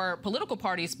that for political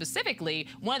parties specifically,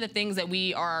 one of the things that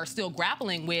we are still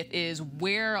grappling with is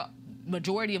where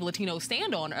majority of Latinos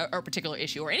stand on a particular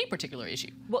issue or any particular issue.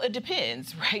 Well, it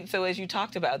depends, right? So as you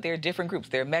talked about, there are different groups.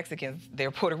 There are Mexicans, there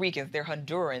are Puerto Ricans, there are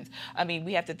Hondurans. I mean,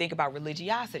 we have to think about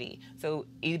religiosity. So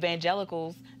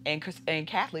evangelicals and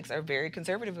Catholics are very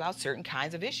conservative about certain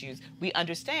kinds of issues. We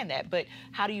understand that, but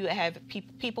how do you have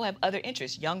people have other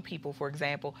interests? Young people, for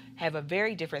example, have a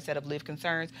very different set of lived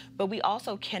concerns, but we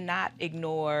also cannot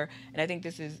ignore, and I think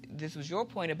this was your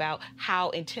point about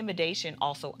how intimidation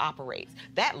also operates.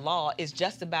 That law is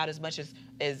just about as much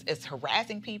as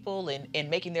harassing people and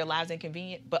making their lives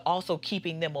inconvenient, but also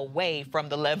keeping them away from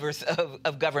the levers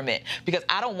of government. Because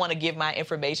I don't want to give my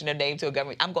information or name to a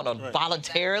government. I'm going to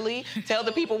voluntarily tell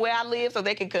the people where I live so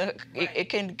they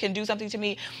can do something to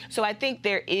me. So I think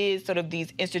there is sort of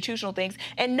these institutional things.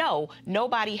 And no,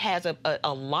 nobody has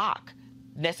a lock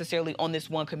necessarily on this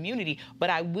one community, but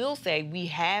I will say we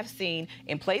have seen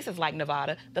in places like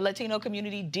Nevada, the Latino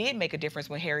community did make a difference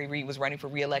when Harry Reid was running for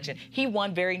re-election. He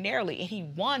won very narrowly, and he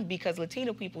won because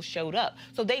Latino people showed up.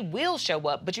 So they will show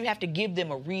up, but you have to give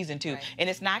them a reason to. Right. And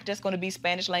it's not just going to be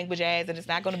Spanish language ads, and it's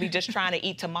not going to be just trying to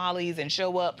eat tamales and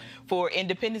show up for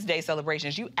Independence Day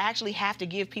celebrations. You actually have to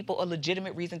give people a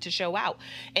legitimate reason to show out.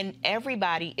 And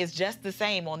everybody is just the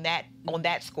same on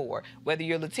that score, whether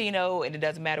you're Latino and it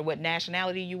doesn't matter what nationality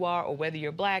you are, or whether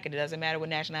you're black and it doesn't matter what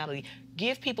nationality.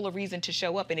 Give people a reason to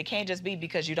show up, and it can't just be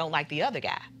because you don't like the other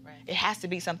guy. Right. It has to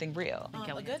be something real.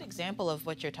 A good example of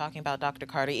what you're talking about, Dr.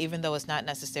 Carter, even though it's not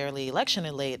necessarily election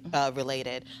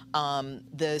related,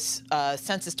 this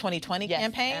Census 2020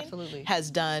 campaign has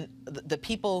done, the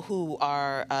people who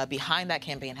are behind that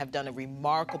campaign have done a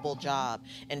remarkable job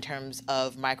in terms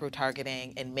of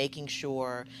micro-targeting and making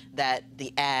sure that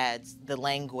the ads, the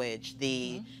language,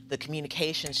 the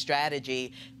communication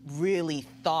strategy really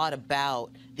thought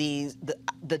about the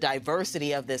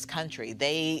diversity of this country.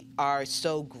 They are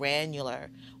so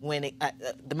granular,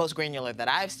 the most granular that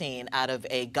I've seen out of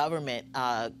a government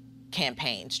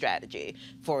campaign strategy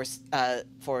for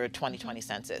 2020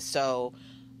 census. So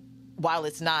while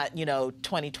it's not,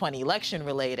 2020 election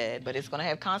related, but it's going to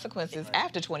have consequences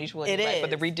after 2020. It is. For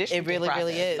the redistricting It really, process.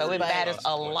 really is. So it matters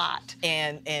a lot.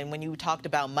 And when you talked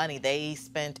about money, they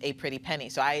spent a pretty penny.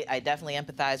 So I definitely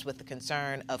empathize with the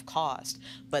concern of cost,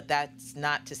 but that's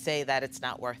not to say that it's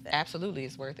not worth it. Absolutely,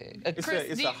 it's worth it.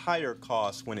 It's a higher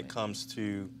cost when it comes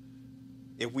to,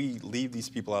 if we leave these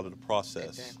people out of the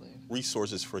process,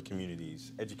 resources for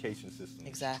communities, education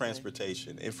systems,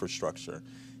 transportation, infrastructure.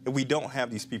 If we don't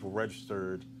have these people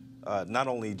registered, not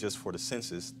only just for the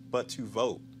census, but to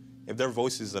vote, if their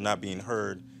voices are not being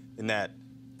heard, then that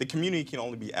the community can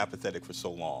only be apathetic for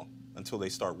so long until they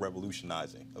start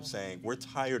revolutionizing, of saying, we're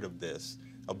tired of this,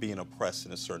 of being oppressed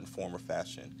in a certain form or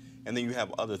fashion. And then you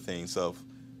have other things of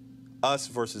us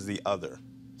versus the other.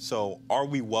 So are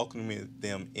we welcoming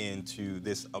them into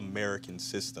this American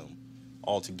system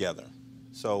altogether?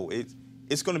 So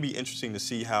it's going to be interesting to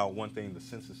see how one thing, the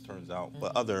census, turns out,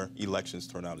 but other elections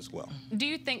turn out as well. Do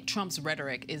you think Trump's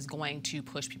rhetoric is going to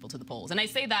push people to the polls? And I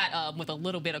say that with a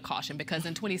little bit of caution, because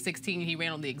in 2016, he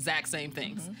ran on the exact same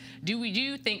things. Do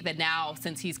you think that now,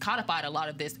 since he's codified a lot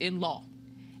of this in law,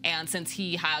 and since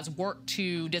he has worked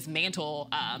to dismantle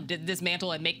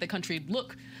and make the country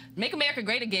make America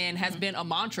great again, has been a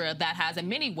mantra that has in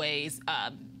many ways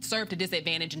served to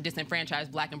disadvantage and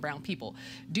disenfranchise black and brown people.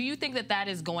 Do you think that that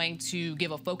is going to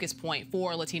give a focus point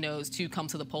for Latinos to come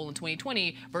to the poll in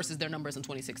 2020 versus their numbers in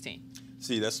 2016?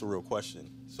 See, that's the real question.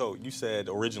 So you said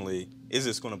originally, is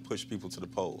this going to push people to the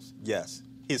polls? Yes,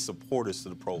 his supporters to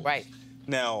the polls. Right.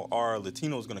 Now, are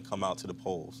Latinos going to come out to the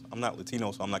polls? I'm not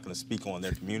Latino, so I'm not going to speak on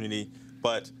their community,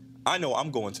 but I know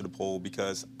I'm going to the poll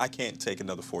because I can't take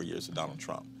another 4 years of Donald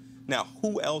Trump. Now,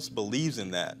 who else believes in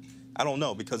that? I don't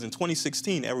know, because in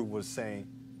 2016, everyone was saying,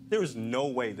 there is no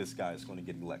way this guy is going to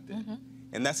get elected.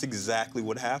 And that's exactly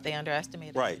what happened. They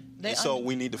underestimated. Right. So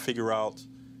we need to figure out,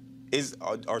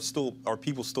 are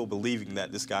people still believing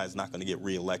that this guy is not going to get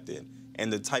reelected,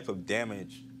 and the type of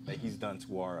damage that he's done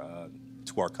to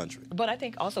our country. But I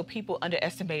think also people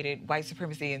underestimated white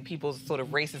supremacy and people's sort of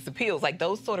racist appeals. Like,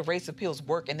 those sort of racist appeals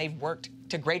work, and they've worked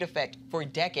to great effect for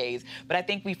decades. But I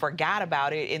think we forgot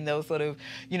about it in those sort of,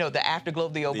 the afterglow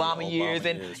of the Obama years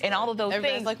and all of those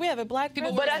Everybody's things. like, we have a black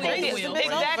president. But I think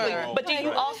exactly. Over. But then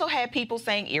you also had people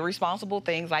saying irresponsible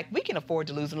things like, we can afford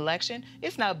to lose an election.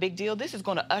 It's not a big deal. This is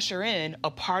going to usher in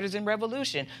a partisan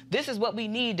revolution. This is what we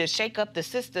need to shake up the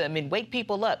system and wake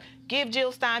people up. Give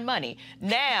Jill Stein money.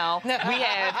 Now we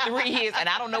have 3 years, and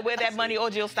I don't know where that money or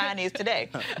Jill Stein is today.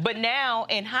 But now,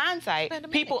 in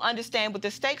hindsight, people understand what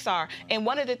the stakes are. And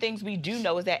one of the things we do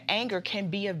know is that anger can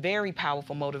be a very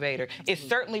powerful motivator. It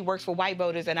certainly works for white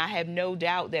voters, and I have no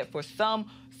doubt that for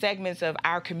some segments of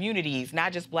our communities,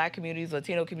 not just black communities,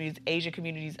 Latino communities, Asian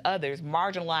communities, others,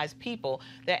 marginalized people,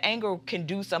 that anger can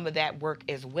do some of that work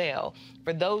as well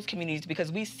for those communities,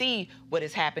 because we see what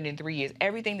has happened in 3 years.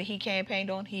 Everything that he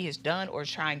campaigned on, he has done or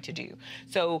is trying to do.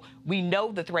 So we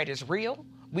know the threat is real.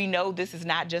 We know this is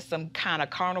not just some kind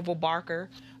of carnival barker,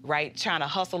 right, trying to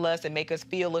hustle us and make us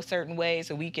feel a certain way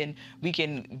so we can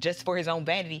just for his own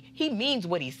vanity. He means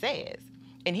what he says.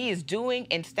 And he is doing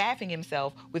and staffing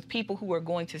himself with people who are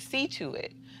going to see to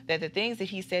it that the things that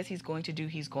he says he's going to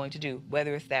do,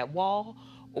 whether it's that wall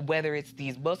or whether it's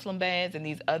these Muslim bans and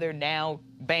these other now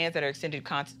bans that are extended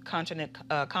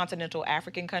continental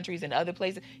African countries and other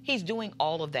places. He's doing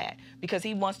all of that because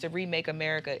he wants to remake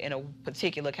America in a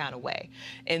particular kind of way.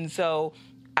 And so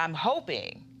I'm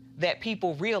hoping that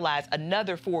people realize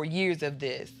another 4 years of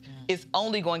this is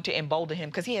only going to embolden him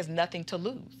because he has nothing to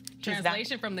lose.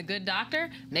 Translation from The Good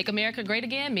Doctor, make America great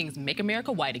again means make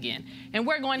America white again. And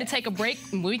we're going to take a break.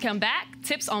 When we come back,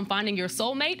 tips on finding your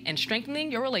soulmate and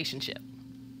strengthening your relationship.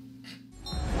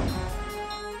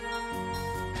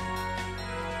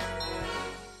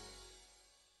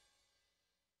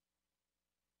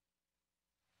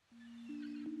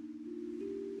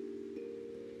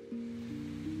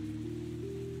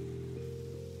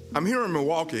 I'm here in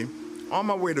Milwaukee on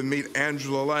my way to meet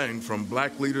Angela Lang from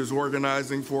Black Leaders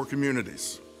Organizing for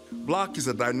Communities. BLOC is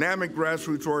a dynamic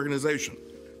grassroots organization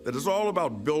that is all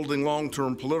about building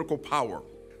long-term political power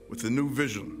with a new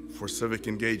vision for civic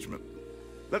engagement.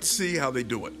 Let's see how they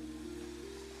do it.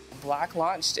 BLOC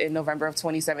launched in November of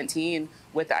 2017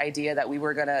 with the idea that we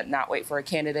were going to not wait for a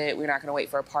candidate, we're not going to wait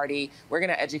for a party, we're going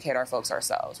to educate our folks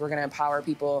ourselves. We're going to empower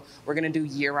people, we're going to do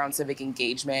year-round civic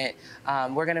engagement,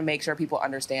 we're going to make sure people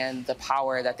understand the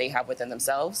power that they have within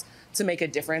themselves to make a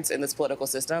difference in this political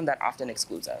system that often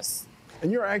excludes us.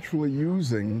 And you're actually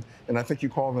using, and I think you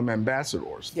call them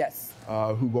ambassadors. Yes.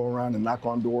 Who go around and knock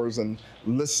on doors and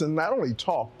listen, not only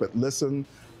talk, but listen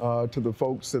to the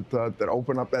folks that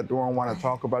open up that door and want to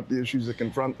talk about the issues that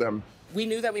confront them. We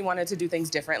knew that we wanted to do things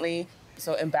differently.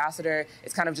 So ambassador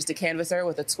is kind of just a canvasser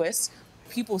with a twist.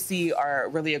 People see our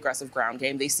really aggressive ground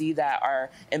game. They see that our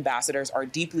ambassadors are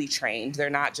deeply trained. They're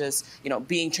not just,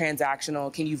 being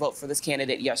transactional. Can you vote for this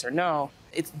candidate? Yes or no.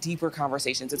 It's deeper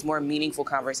conversations. It's more meaningful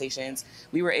conversations.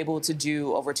 We were able to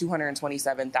do over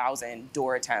 227,000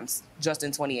 door attempts just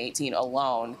in 2018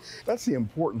 alone. That's the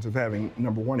importance of having,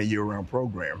 number one, a year-round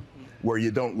program where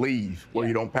you don't leave, where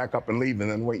you don't pack up and leave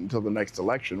and then wait until the next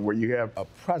election, where you have a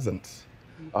presence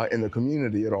in the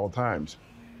community at all times.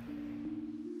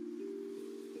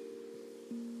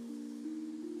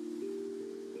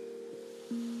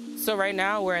 So right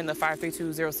now we're in the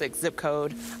 53206 zip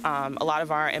code. A lot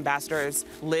of our ambassadors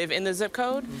live in the zip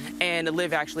code and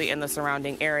live actually in the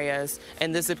surrounding areas.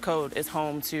 And this zip code is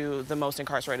home to the most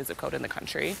incarcerated zip code in the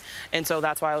country. And so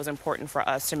that's why it was important for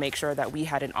us to make sure that we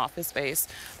had an office space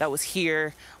that was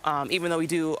here. Even though we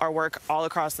do our work all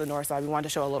across the north side, we wanted to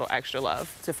show a little extra love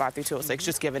to 53206,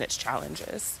 just given its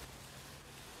challenges.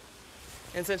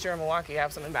 And since you're in Milwaukee, I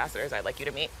have some ambassadors I'd like you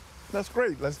to meet. That's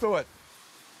great. Let's do it.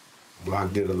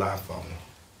 BLOC did a lot for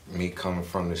me. Me coming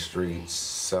from the streets,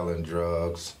 selling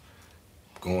drugs,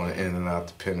 going in and out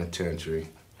the penitentiary.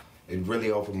 It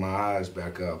really opened my eyes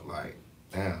back up, like,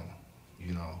 damn,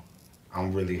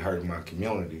 I'm really hurting my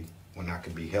community when I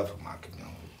could be helping my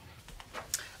community.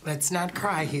 Let's not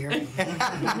cry here.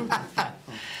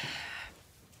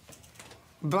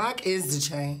 BLOC is the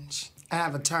change. I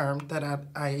have a term that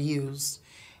I use,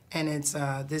 and it's,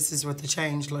 this is what the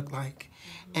change looked like,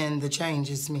 and the change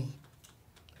is me.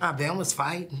 I was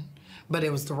fighting, but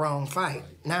it was the wrong fight.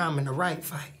 Now I'm in the right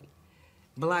fight.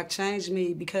 BLOC changed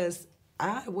me because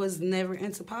I was never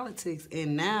into politics,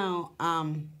 and now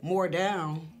I'm more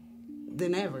down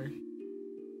than ever.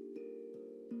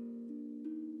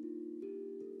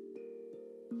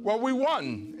 Well, we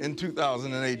won in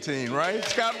 2018, right?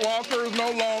 Scott Walker is no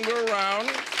longer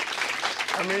around.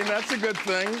 I mean, that's a good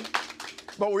thing.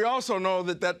 But we also know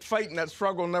that that fight and that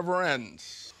struggle never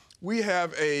ends. We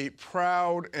have a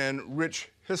proud and rich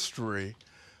history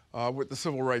with the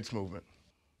civil rights movement.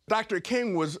 Dr.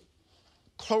 King was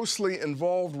closely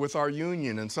involved with our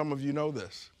union, and some of you know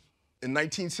this. In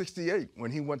 1968,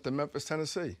 when he went to Memphis,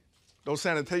 Tennessee, those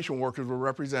sanitation workers were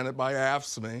represented by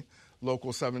AFSCME, Local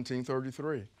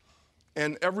 1733.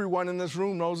 And everyone in this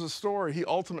room knows the story. He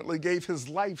ultimately gave his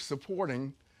life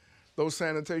supporting those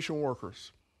sanitation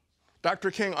workers. Dr.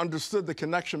 King understood the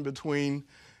connection between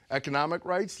economic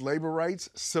rights, labor rights,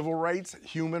 civil rights,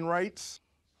 human rights.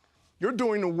 You're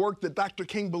doing the work that Dr.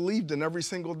 King believed in every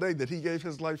single day that he gave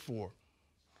his life for.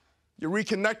 You're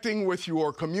reconnecting with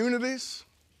your communities.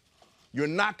 You're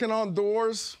knocking on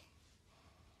doors.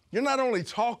 You're not only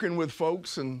talking with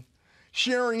folks and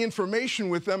sharing information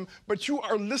with them, but you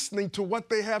are listening to what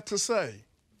they have to say.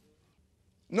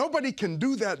 Nobody can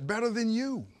do that better than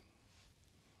you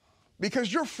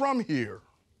because you're from here.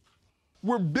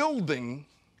 We're building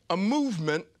a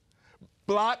movement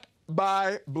block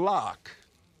by block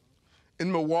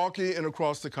in Milwaukee and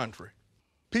across the country.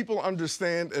 People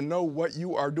understand and know what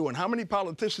you are doing. How many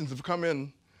politicians have come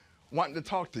in wanting to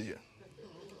talk to you?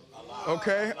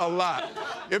 Okay, a lot.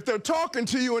 If they're talking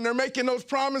to you and they're making those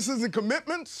promises and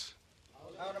commitments,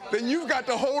 then you've got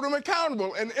to hold them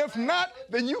accountable. And if not,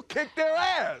 then you kick their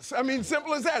ass. I mean,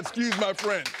 simple as that. Excuse my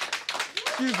friend.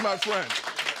 Excuse my friend.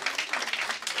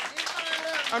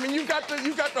 I mean, you've got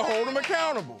to hold them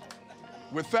accountable.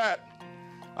 With that,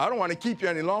 I don't want to keep you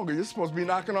any longer. You're supposed to be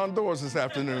knocking on doors this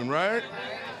afternoon, right?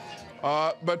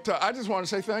 But I just want to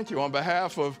say thank you on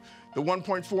behalf of the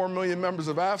 1.4 million members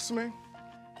of AFSCME,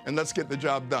 and let's get the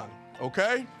job done,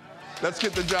 okay? Let's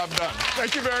get the job done.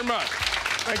 Thank you very much.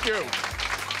 Thank you.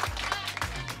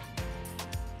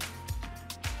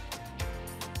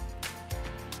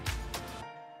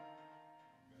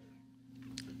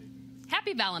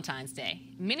 Happy Valentine's Day.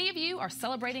 Many of you are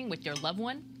celebrating with your loved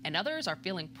one, and others are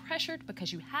feeling pressured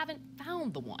because you haven't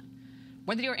found the one.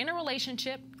 Whether you're in a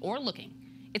relationship or looking,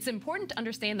 it's important to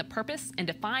understand the purpose and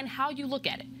define how you look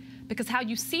at it, because how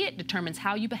you see it determines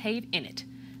how you behave in it.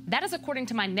 That is according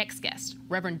to my next guest,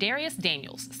 Reverend Darius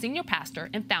Daniels, senior pastor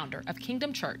and founder of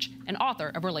Kingdom Church and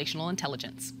author of Relational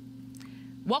Intelligence.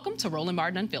 Welcome to Roland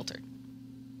Martin Unfiltered.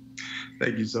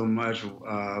 Thank you so much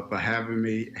for having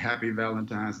me. Happy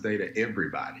Valentine's Day to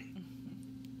everybody.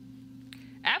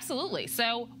 Absolutely.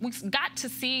 So we got to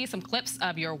see some clips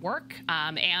of your work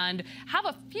and have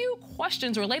a few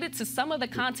questions related to some of the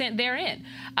content therein.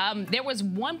 There was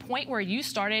one point where you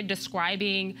started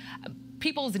describing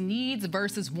people's needs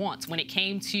versus wants when it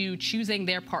came to choosing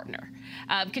their partner.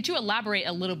 Could you elaborate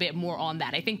a little bit more on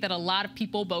that? I think that a lot of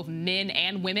people, both men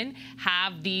and women,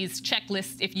 have these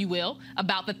checklists, if you will,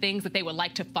 about the things that they would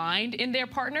like to find in their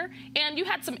partner. And you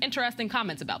had some interesting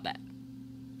comments about that.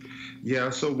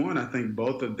 Yeah, so one, I think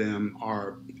both of them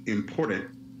are important,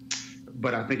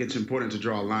 but I think it's important to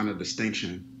draw a line of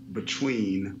distinction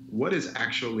between what is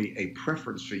actually a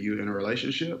preference for you in a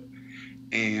relationship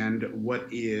and what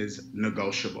is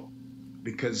negotiable.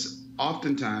 Because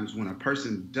oftentimes when a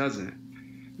person doesn't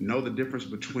know the difference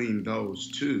between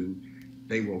those two,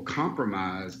 they will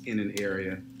compromise in an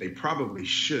area they probably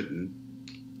shouldn't,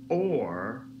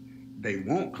 or they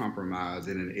won't compromise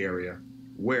in an area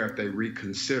where if they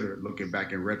reconsider, looking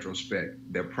back in retrospect,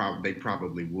 they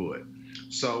probably would.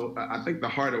 So I think the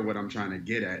heart of what I'm trying to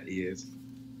get at is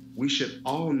we should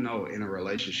all know in a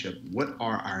relationship what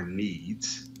are our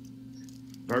needs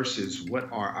versus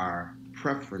what are our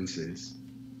preferences.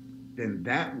 Then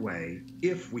that way,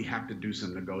 if we have to do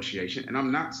some negotiation, and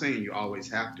I'm not saying you always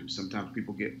have to, sometimes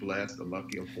people get blessed or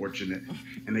lucky or fortunate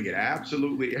and they get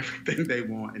absolutely everything they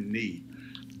want and need.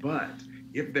 But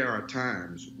if there are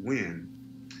times when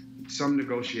some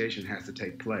negotiation has to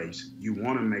take place, you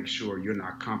want to make sure you're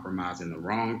not compromising the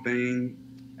wrong thing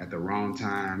at the wrong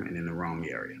time and in the wrong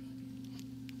area.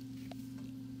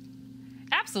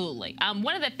 Absolutely.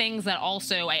 One of the things that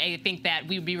also I think that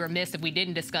we'd be remiss if we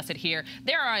didn't discuss it here,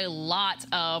 there are a lot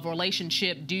of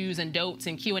relationship do's and don'ts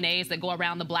and Q&As that go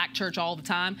around the Black church all the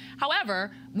time.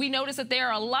 However, we notice that there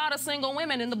are a lot of single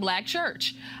women in the Black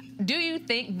church. Do you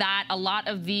think that a lot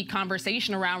of the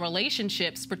conversation around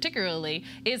relationships particularly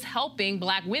is helping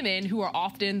Black women, who are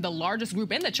often the largest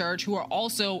group in the church, who are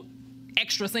also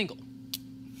extra single?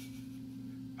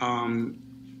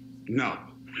 No.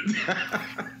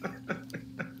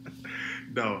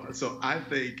 No. So I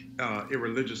think in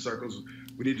religious circles,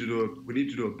 we need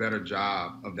to do a better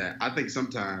job of that. I think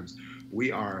sometimes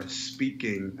we are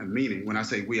speaking, meaning when I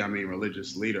say we, I mean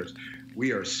religious leaders,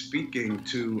 we are speaking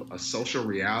to a social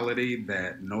reality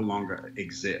that no longer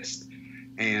exists.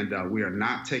 And we are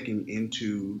not taking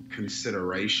into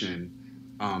consideration,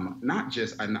 not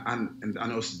just, and I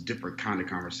know it's a different kind of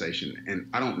conversation, and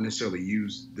I don't necessarily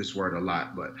use this word a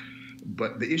lot,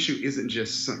 but the issue isn't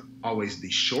just always the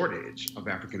shortage of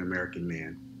African-American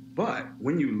men, but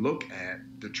when you look at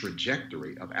the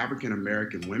trajectory of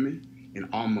African-American women in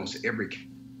almost every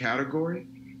category,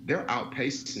 they're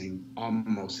outpacing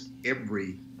almost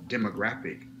every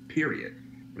demographic, period.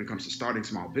 When it comes to starting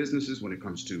small businesses, when it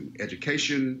comes to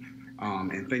education,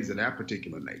 and things of that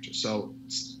particular nature. So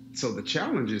the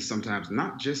challenge is sometimes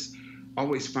not just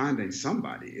always finding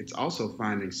somebody, it's also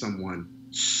finding someone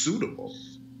suitable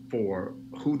for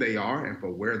who they are and for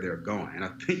where they're going. And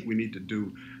I think we need to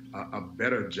do a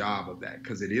better job of that,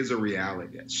 because it is a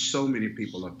reality that so many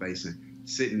people are facing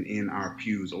sitting in our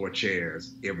pews or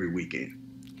chairs every weekend.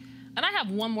 And I have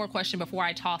one more question before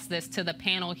I toss this to the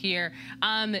panel here.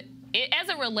 As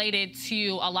it related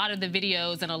to a lot of the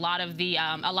videos and a lot of the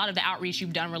outreach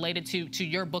you've done related to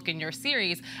your book and your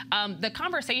series, the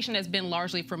conversation has been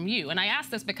largely from you. And I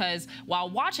asked this because while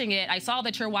watching it, I saw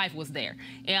that your wife was there,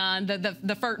 and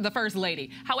the first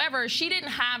lady. However, she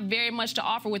didn't have very much to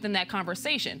offer within that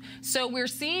conversation. So we're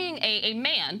seeing a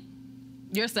man,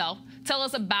 yourself, tell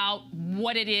us about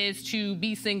what it is to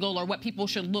be single or what people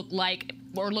should look like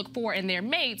or look for in their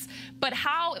mates, but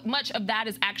how much of that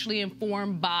is actually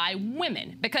informed by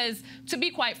women? Because to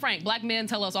be quite frank, black men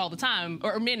tell us all the time,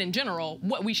 or men in general,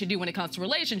 what we should do when it comes to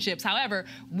relationships. However,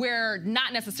 we're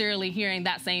not necessarily hearing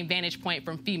that same vantage point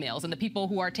from females, and the people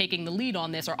who are taking the lead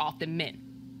on this are often men.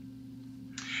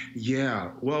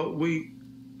 Yeah, well,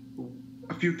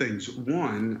 a few things.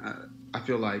 One, I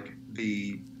feel like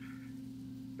the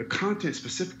content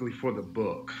specifically for the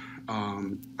book,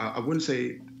 I wouldn't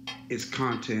say it's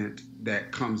content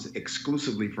that comes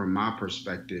exclusively from my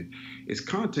perspective. It's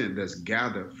content that's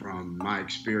gathered from my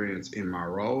experience in my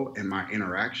role and my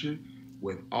interaction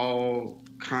with all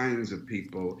kinds of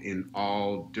people in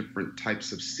all different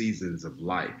types of seasons of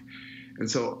life. And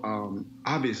so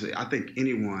obviously, I think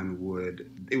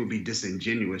it would be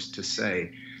disingenuous to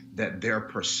say that their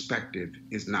perspective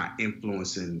is not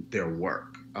influencing their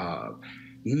work.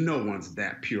 No one's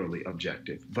that purely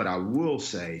objective. But I will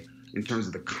say, in terms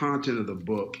of the content of the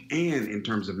book and in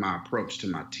terms of my approach to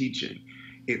my teaching,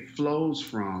 it flows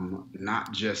from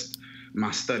not just my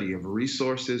study of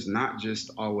resources, not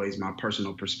just always my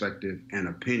personal perspective and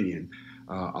opinion.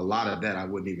 A lot of that I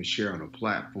wouldn't even share on a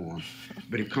platform,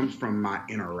 but it comes from my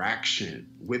interaction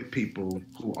with people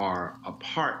who are a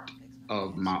part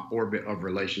of my orbit of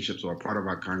relationships or a part of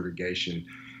our congregation.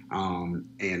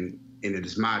 And it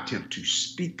is my attempt to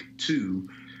speak to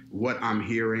what I'm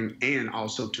hearing and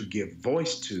also to give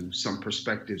voice to some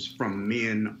perspectives from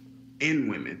men and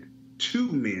women, to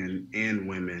men and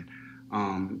women,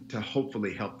 to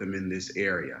hopefully help them in this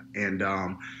area. And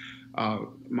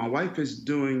my wife is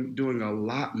doing a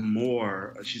lot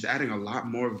more. She's adding a lot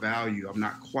more value. I'm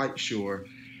not quite sure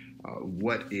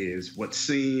what's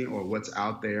seen or what's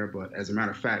out there, but as a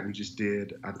matter of fact, we just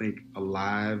did, I think,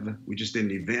 we just did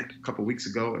an event a couple weeks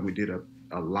ago, and we did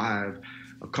a live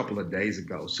a couple of days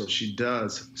ago. So she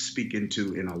does speak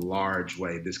into, in a large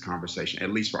way, this conversation, at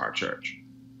least for our church.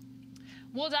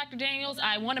 Well, Dr. Daniels,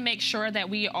 I want to make sure that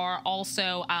we are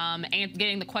also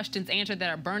getting the questions answered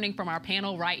that are burning from our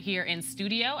panel right here in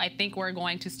studio. I think we're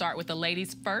going to start with the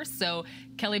ladies first. So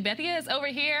Kelly Bethia is over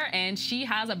here, and she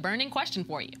has a burning question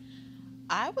for you.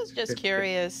 I was just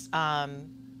curious,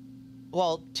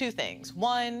 well, two things.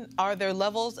 One, are there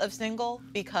levels of single?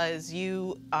 Because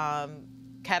you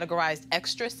categorized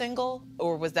extra single,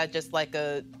 or was that just like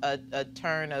a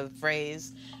turn of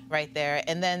phrase right there?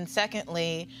 And then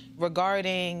secondly,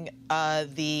 regarding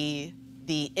the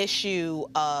issue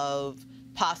of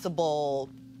possible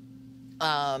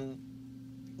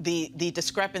the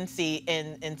discrepancy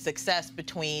in success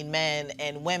between men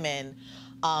and women,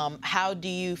 how do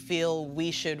you feel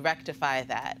we should rectify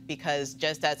that? Because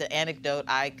just as an anecdote,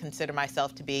 I consider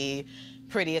myself to be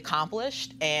pretty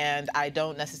accomplished, and I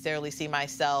don't necessarily see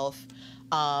myself,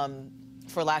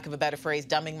 for lack of a better phrase,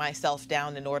 dumbing myself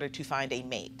down in order to find a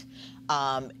mate.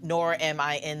 Nor am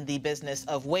I in the business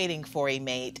of waiting for a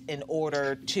mate in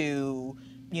order to,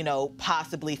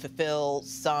 possibly fulfill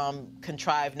some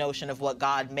contrived notion of what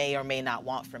God may or may not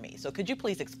want for me. So could you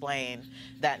please explain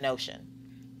that notion?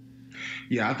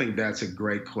 Yeah, I think that's a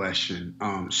great question.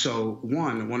 So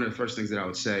one of the first things that I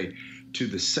would say, to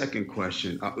the second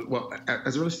question, well,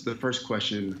 as it relates to the first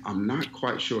question, I'm not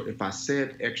quite sure if I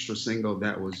said extra single.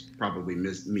 That was probably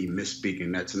me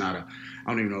misspeaking. That's not I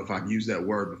don't even know if I've used that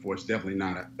word before. It's definitely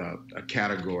not a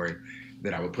category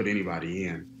that I would put anybody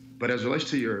in. But as it relates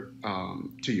to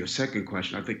your second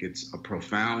question, I think it's a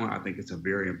profound one. I think it's a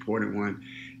very important one.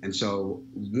 And so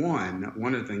one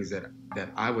of the things that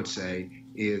I would say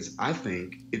is I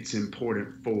think it's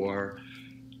important for,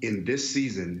 in this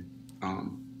season,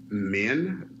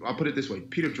 men, I'll put it this way.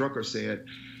 Peter Drucker said,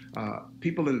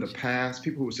 people in the past,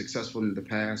 people who were successful in the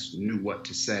past knew what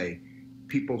to say.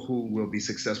 People who will be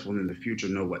successful in the future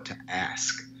know what to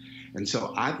ask. And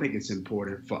so I think it's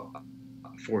important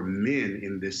for men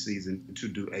in this season to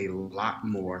do a lot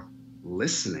more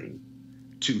listening,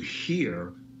 to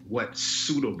hear what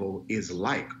suitable is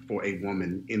like for a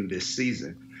woman in this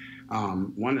season.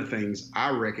 One of the things I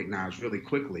recognized really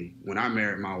quickly when I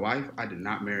married my wife, I did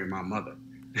not marry my mother.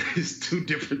 It's two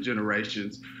different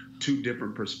generations, two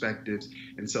different perspectives.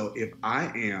 And so if I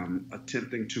am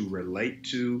attempting to relate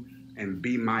to and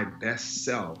be my best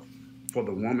self for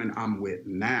the woman I'm with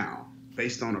now,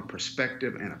 based on a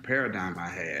perspective and a paradigm I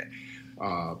had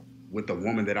with the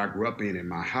woman that I grew up in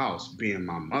my house, being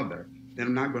my mother, then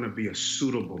I'm not going to be a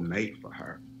suitable mate for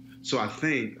her. So I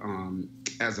think,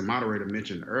 as the moderator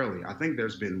mentioned earlier, I think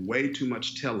there's been way too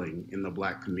much telling in the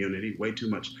Black community, way too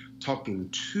much talking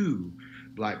to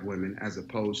Black women as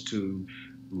opposed to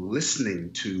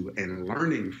listening to and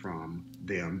learning from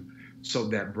them, so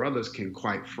that brothers can,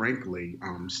 quite frankly,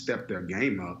 step their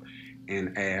game up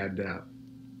and add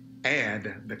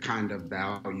the kind of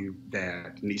value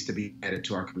that needs to be added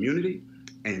to our community,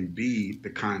 and be the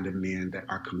kind of men that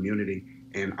our community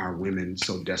and our women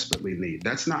so desperately need.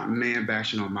 That's not man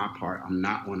bashing on my part. I'm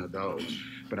not one of those.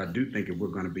 But I do think if we're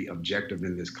going to be objective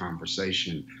in this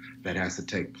conversation that has to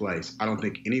take place, I don't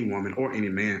think any woman, or any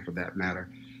man for that matter,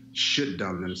 should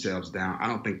dumb themselves down. I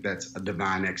don't think that's a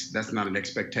that's not an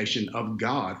expectation of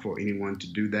God for anyone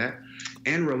to do that.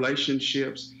 And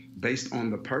relationships based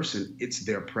on the person, it's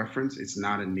their preference. It's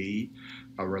not a need.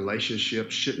 A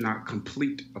relationship should not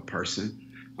complete a person.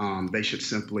 They should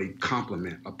simply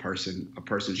complement a person. A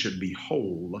person should be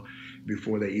whole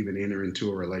before they even enter into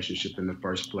a relationship in the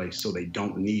first place, so they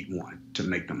don't need one to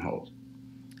make them whole.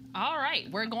 All right,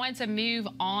 we're going to move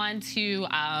on to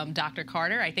Dr.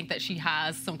 Carter. I think that she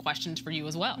has some questions for you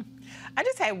as well. I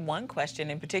just had one question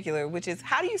in particular, which is,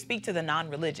 how do you speak to the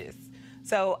non-religious?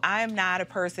 So I'm not a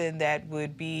person that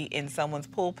would be in someone's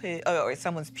pulpit or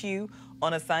someone's pew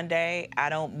on a Sunday. I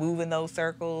don't move in those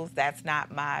circles. That's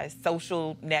not my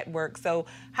social network. So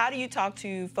how do you talk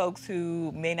to folks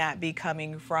who may not be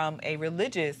coming from a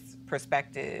religious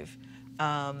perspective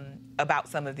about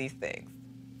some of these things?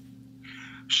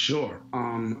 Sure.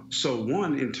 So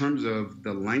one, in terms of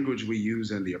the language we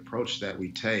use and the approach that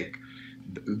we take,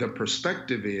 the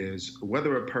perspective is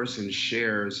whether a person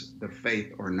shares the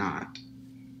faith or not.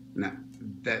 Now,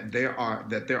 that there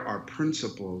are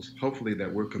principles, hopefully,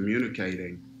 that we're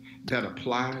communicating that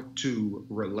apply to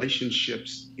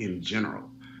relationships in general.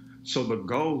 So the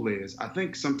goal is, I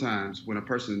think sometimes when a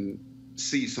person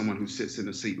sees someone who sits in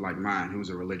a seat like mine, who's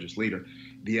a religious leader,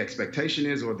 the expectation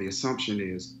is, or the assumption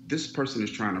is, this person is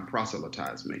trying to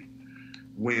proselytize me.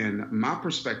 When my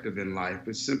perspective in life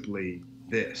is simply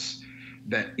this,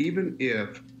 that even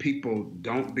if people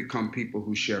don't become people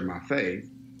who share my faith,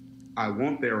 I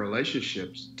want their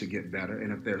relationships to get better.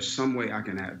 And if there's some way I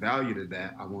can add value to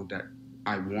that, I want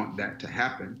that to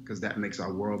happen, because that makes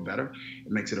our world better.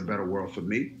 It makes it a better world for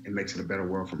me. It makes it a better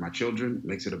world for my children. It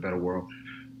makes it a better world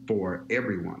for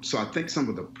everyone. So I think some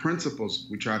of the principles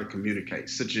we try to communicate,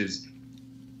 such as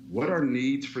what are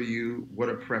needs for you, what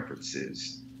are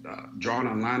preferences, drawing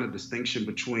a line of distinction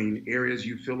between areas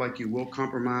you feel like you will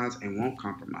compromise and won't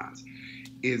compromise,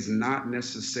 is not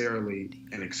necessarily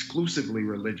an exclusively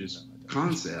religious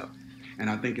concept. And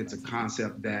I think it's a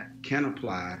concept that can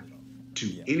apply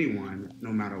to anyone,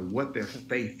 no matter what their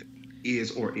faith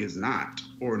is or is not,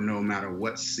 or no matter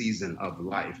what season of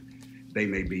life they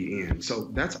may be in.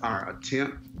 So that's our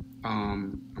attempt.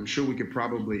 I'm sure we could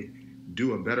probably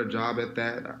do a better job at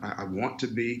that. I want to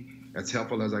be as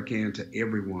helpful as I can to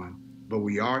everyone, but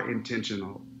we are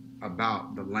intentional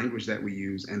about the language that we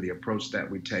use and the approach that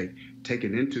we take,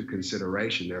 taking into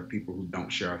consideration there are people who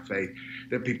don't share our faith.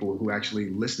 There are people who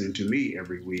actually listening to me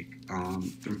every week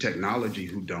through technology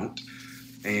who don't,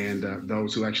 and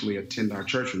those who actually attend our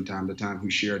church from time to time who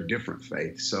share a different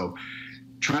faith. So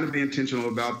trying to be intentional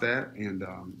about that, and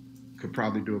could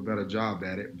probably do a better job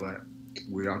at it, but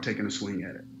we are taking a swing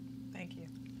at it.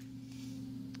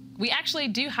 We actually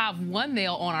do have one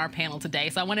male on our panel today,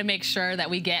 so I want to make sure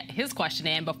that we get his question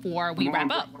in before we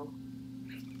wrap up.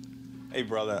 Hey,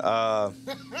 brother.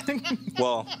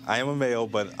 Well, I am a male,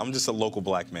 but I'm just a local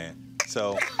black man.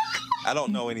 So I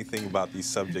don't know anything about these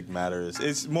subject matters.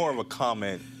 It's more of a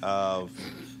comment of,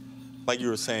 like you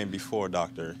were saying before,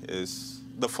 Doctor, is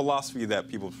the philosophy that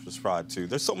people prescribe to.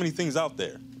 There's so many things out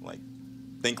there. Like,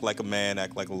 think like a man,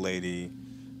 act like a lady.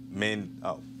 Men,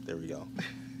 there we go.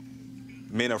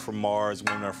 Men are from Mars,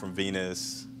 women are from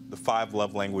Venus. The 5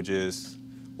 love languages.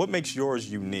 What makes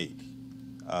yours unique?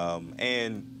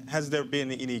 And has there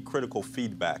been any critical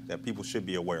feedback that people should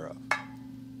be aware of?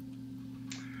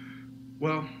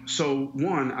 Well, so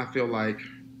one, I feel like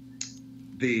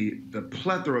the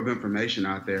plethora of information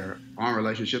out there on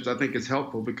relationships, I think is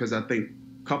helpful because I think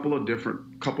couples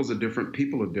are different,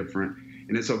 people are different,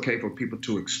 and it's okay for people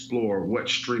to explore what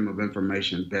stream of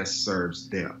information best serves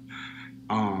them.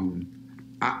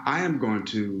 I am going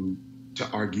to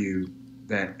argue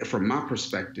that from my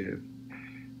perspective,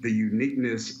 the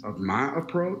uniqueness of my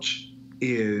approach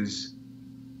is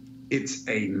it's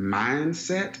a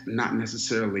mindset, not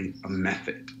necessarily a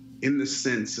method, in the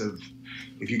sense of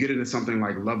if you get into something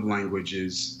like love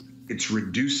languages, it's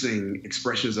reducing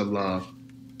expressions of love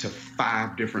to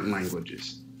 5 different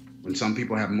languages. When some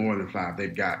people have more than 5,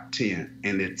 they've got 10.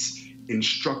 And it's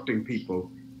instructing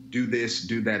people, do this,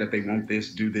 do that. If they want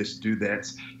this, do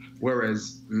that.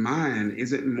 Whereas mine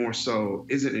isn't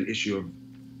an issue of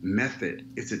method,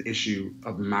 it's an issue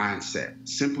of mindset.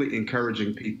 Simply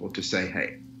encouraging people to say,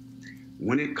 hey,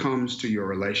 when it comes to your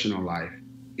relational life,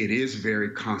 it is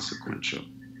very consequential.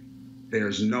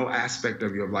 There's no aspect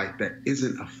of your life that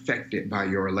isn't affected by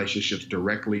your relationships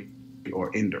directly or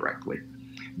indirectly.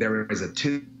 There is a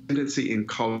tendency in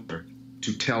culture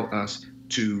to tell us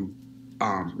to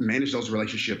manage those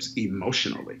relationships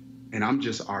emotionally. And I'm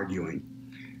just arguing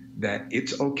that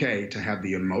it's okay to have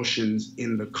the emotions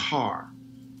in the car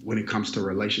when it comes to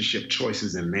relationship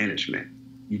choices and management.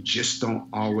 You just don't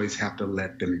always have to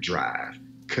let them drive.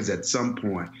 Because at some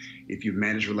point, if you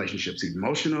manage relationships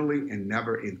emotionally and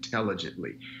never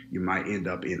intelligently, you might end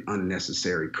up in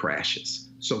unnecessary crashes.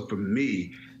 So for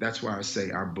me, that's why I say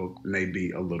our book may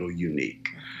be a little unique.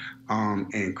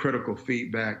 And critical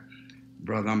feedback,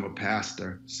 brother, I'm a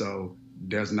pastor, so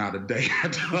there's not a day I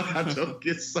don't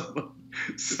get some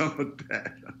of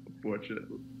that,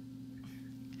 unfortunately.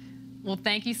 Well,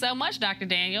 thank you so much, Dr.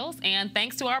 Daniels, and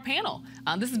thanks to our panel.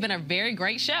 This has been a very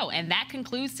great show, and that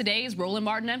concludes today's Roland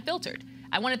Martin Unfiltered.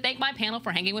 I want to thank my panel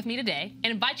for hanging with me today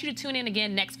and invite you to tune in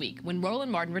again next week when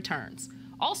Roland Martin returns.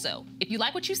 Also, if you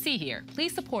like what you see here,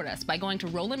 please support us by going to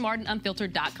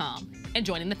RolandMartinUnfiltered.com and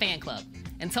joining the fan club.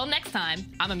 Until next time,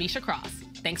 I'm Amisha Cross.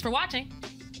 Thanks for watching.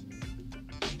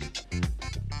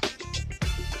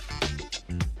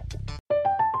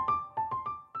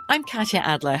 I'm Katya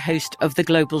Adler, host of The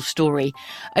Global Story.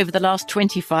 Over the last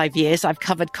 25 years, I've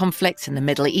covered conflicts in the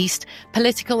Middle East,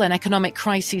 political and economic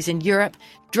crises in Europe,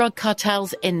 drug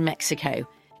cartels in Mexico.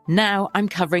 Now I'm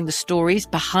covering the stories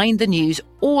behind the news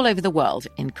all over the world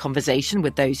in conversation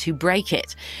with those who break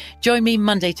it. Join me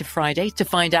Monday to Friday to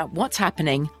find out what's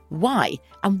happening, why,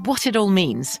 and what it all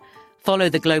means. Follow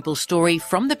The Global Story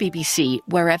from the BBC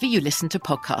wherever you listen to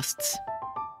podcasts.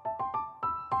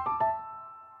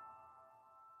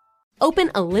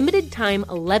 Open a limited-time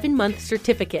 11-month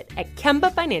certificate at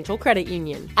Kemba Financial Credit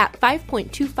Union. At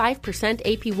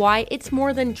 5.25% APY, it's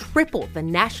more than triple the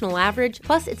national average,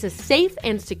 plus it's a safe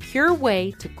and secure way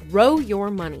to grow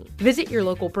your money. Visit your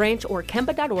local branch or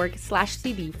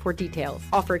kemba.org/cd for details.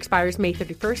 Offer expires May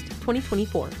 31st,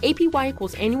 2024. APY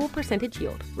equals annual percentage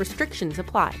yield. Restrictions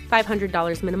apply.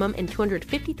 $500 minimum and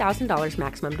 $250,000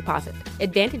 maximum deposit.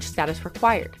 Advantage status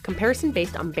required. Comparison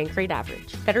based on bank rate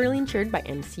average. Federally insured by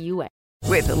NCUA.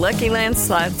 With the Lucky Land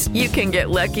Slots, you can get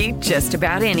lucky just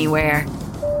about anywhere.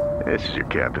 This is your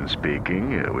captain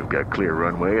speaking. We've got clear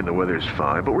runway and the weather's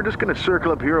fine, but we're just going to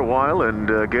circle up here a while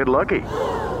and get lucky.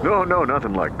 No,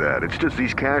 nothing like that. It's just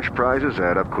these cash prizes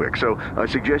add up quick. So I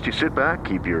suggest you sit back,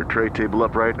 keep your tray table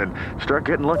upright, and start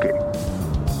getting lucky.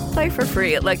 Play for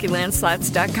free at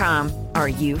LuckyLandSlots.com. Are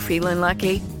you feeling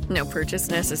lucky? No purchase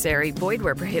necessary. Void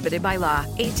where prohibited by law.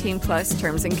 18+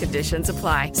 terms and conditions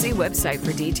apply. See website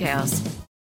for details.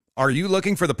 Are you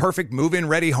looking for the perfect move-in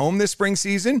ready home this spring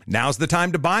season? Now's the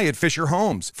time to buy at Fisher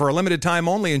Homes. For a limited time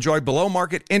only, enjoy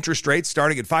below-market interest rates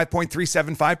starting at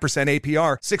 5.375%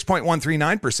 APR,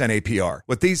 6.139% APR.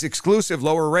 With these exclusive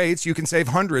lower rates, you can save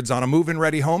hundreds on a move-in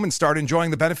ready home and start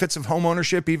enjoying the benefits of home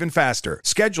ownership even faster.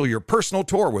 Schedule your personal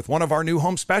tour with one of our new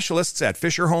home specialists at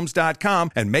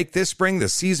FisherHomes.com and make this spring the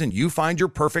season you find your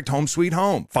perfect home sweet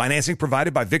home. Financing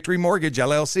provided by Victory Mortgage,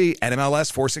 LLC,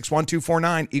 NMLS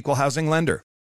 461249, Equal Housing Lender.